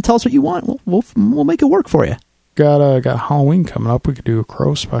up and tell us what you want. We'll make it work for you. Got Halloween coming up. We could do a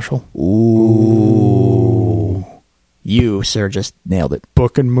Crow special. Ooh. You, sir, just nailed it.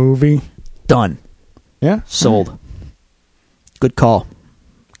 Book and movie. Done. Yeah. Sold. Good call.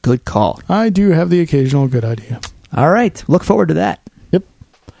 I do have the occasional good idea. All right. Look forward to that. Yep.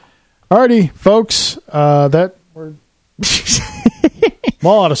 Alrighty, folks. I'm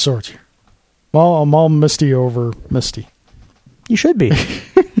all out of sorts here. I'm all misty over Misty. You should be.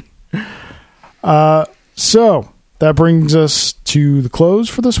 So that brings us to the close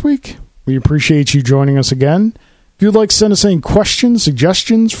for this week. We appreciate you joining us again. If you'd like to send us any questions,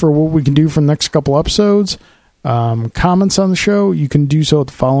 suggestions for what we can do for the next couple episodes, comments on the show, you can do so at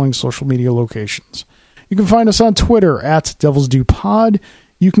the following social media locations. You can find us on Twitter at Devils Do Pod.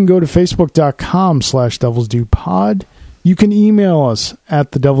 You can go to facebook.com/Devils Do Pod. You can email us at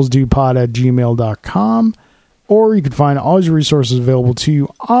thedevilsdopod@gmail.com, or you can find all your resources available to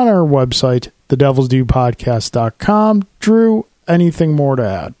you on our website, thedevilsdopodcast.com. Drew, anything more to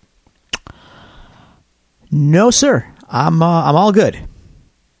add? No, sir. I'm all good.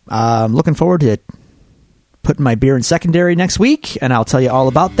 I'm looking forward to putting my beer in secondary next week, and I'll tell you all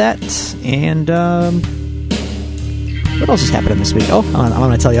about that. And what else is happening this week? Oh, I'm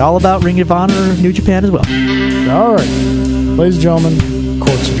going to tell you all about Ring of Honor New Japan as well. All right. Ladies and gentlemen,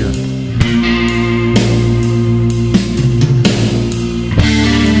 court's adjourned.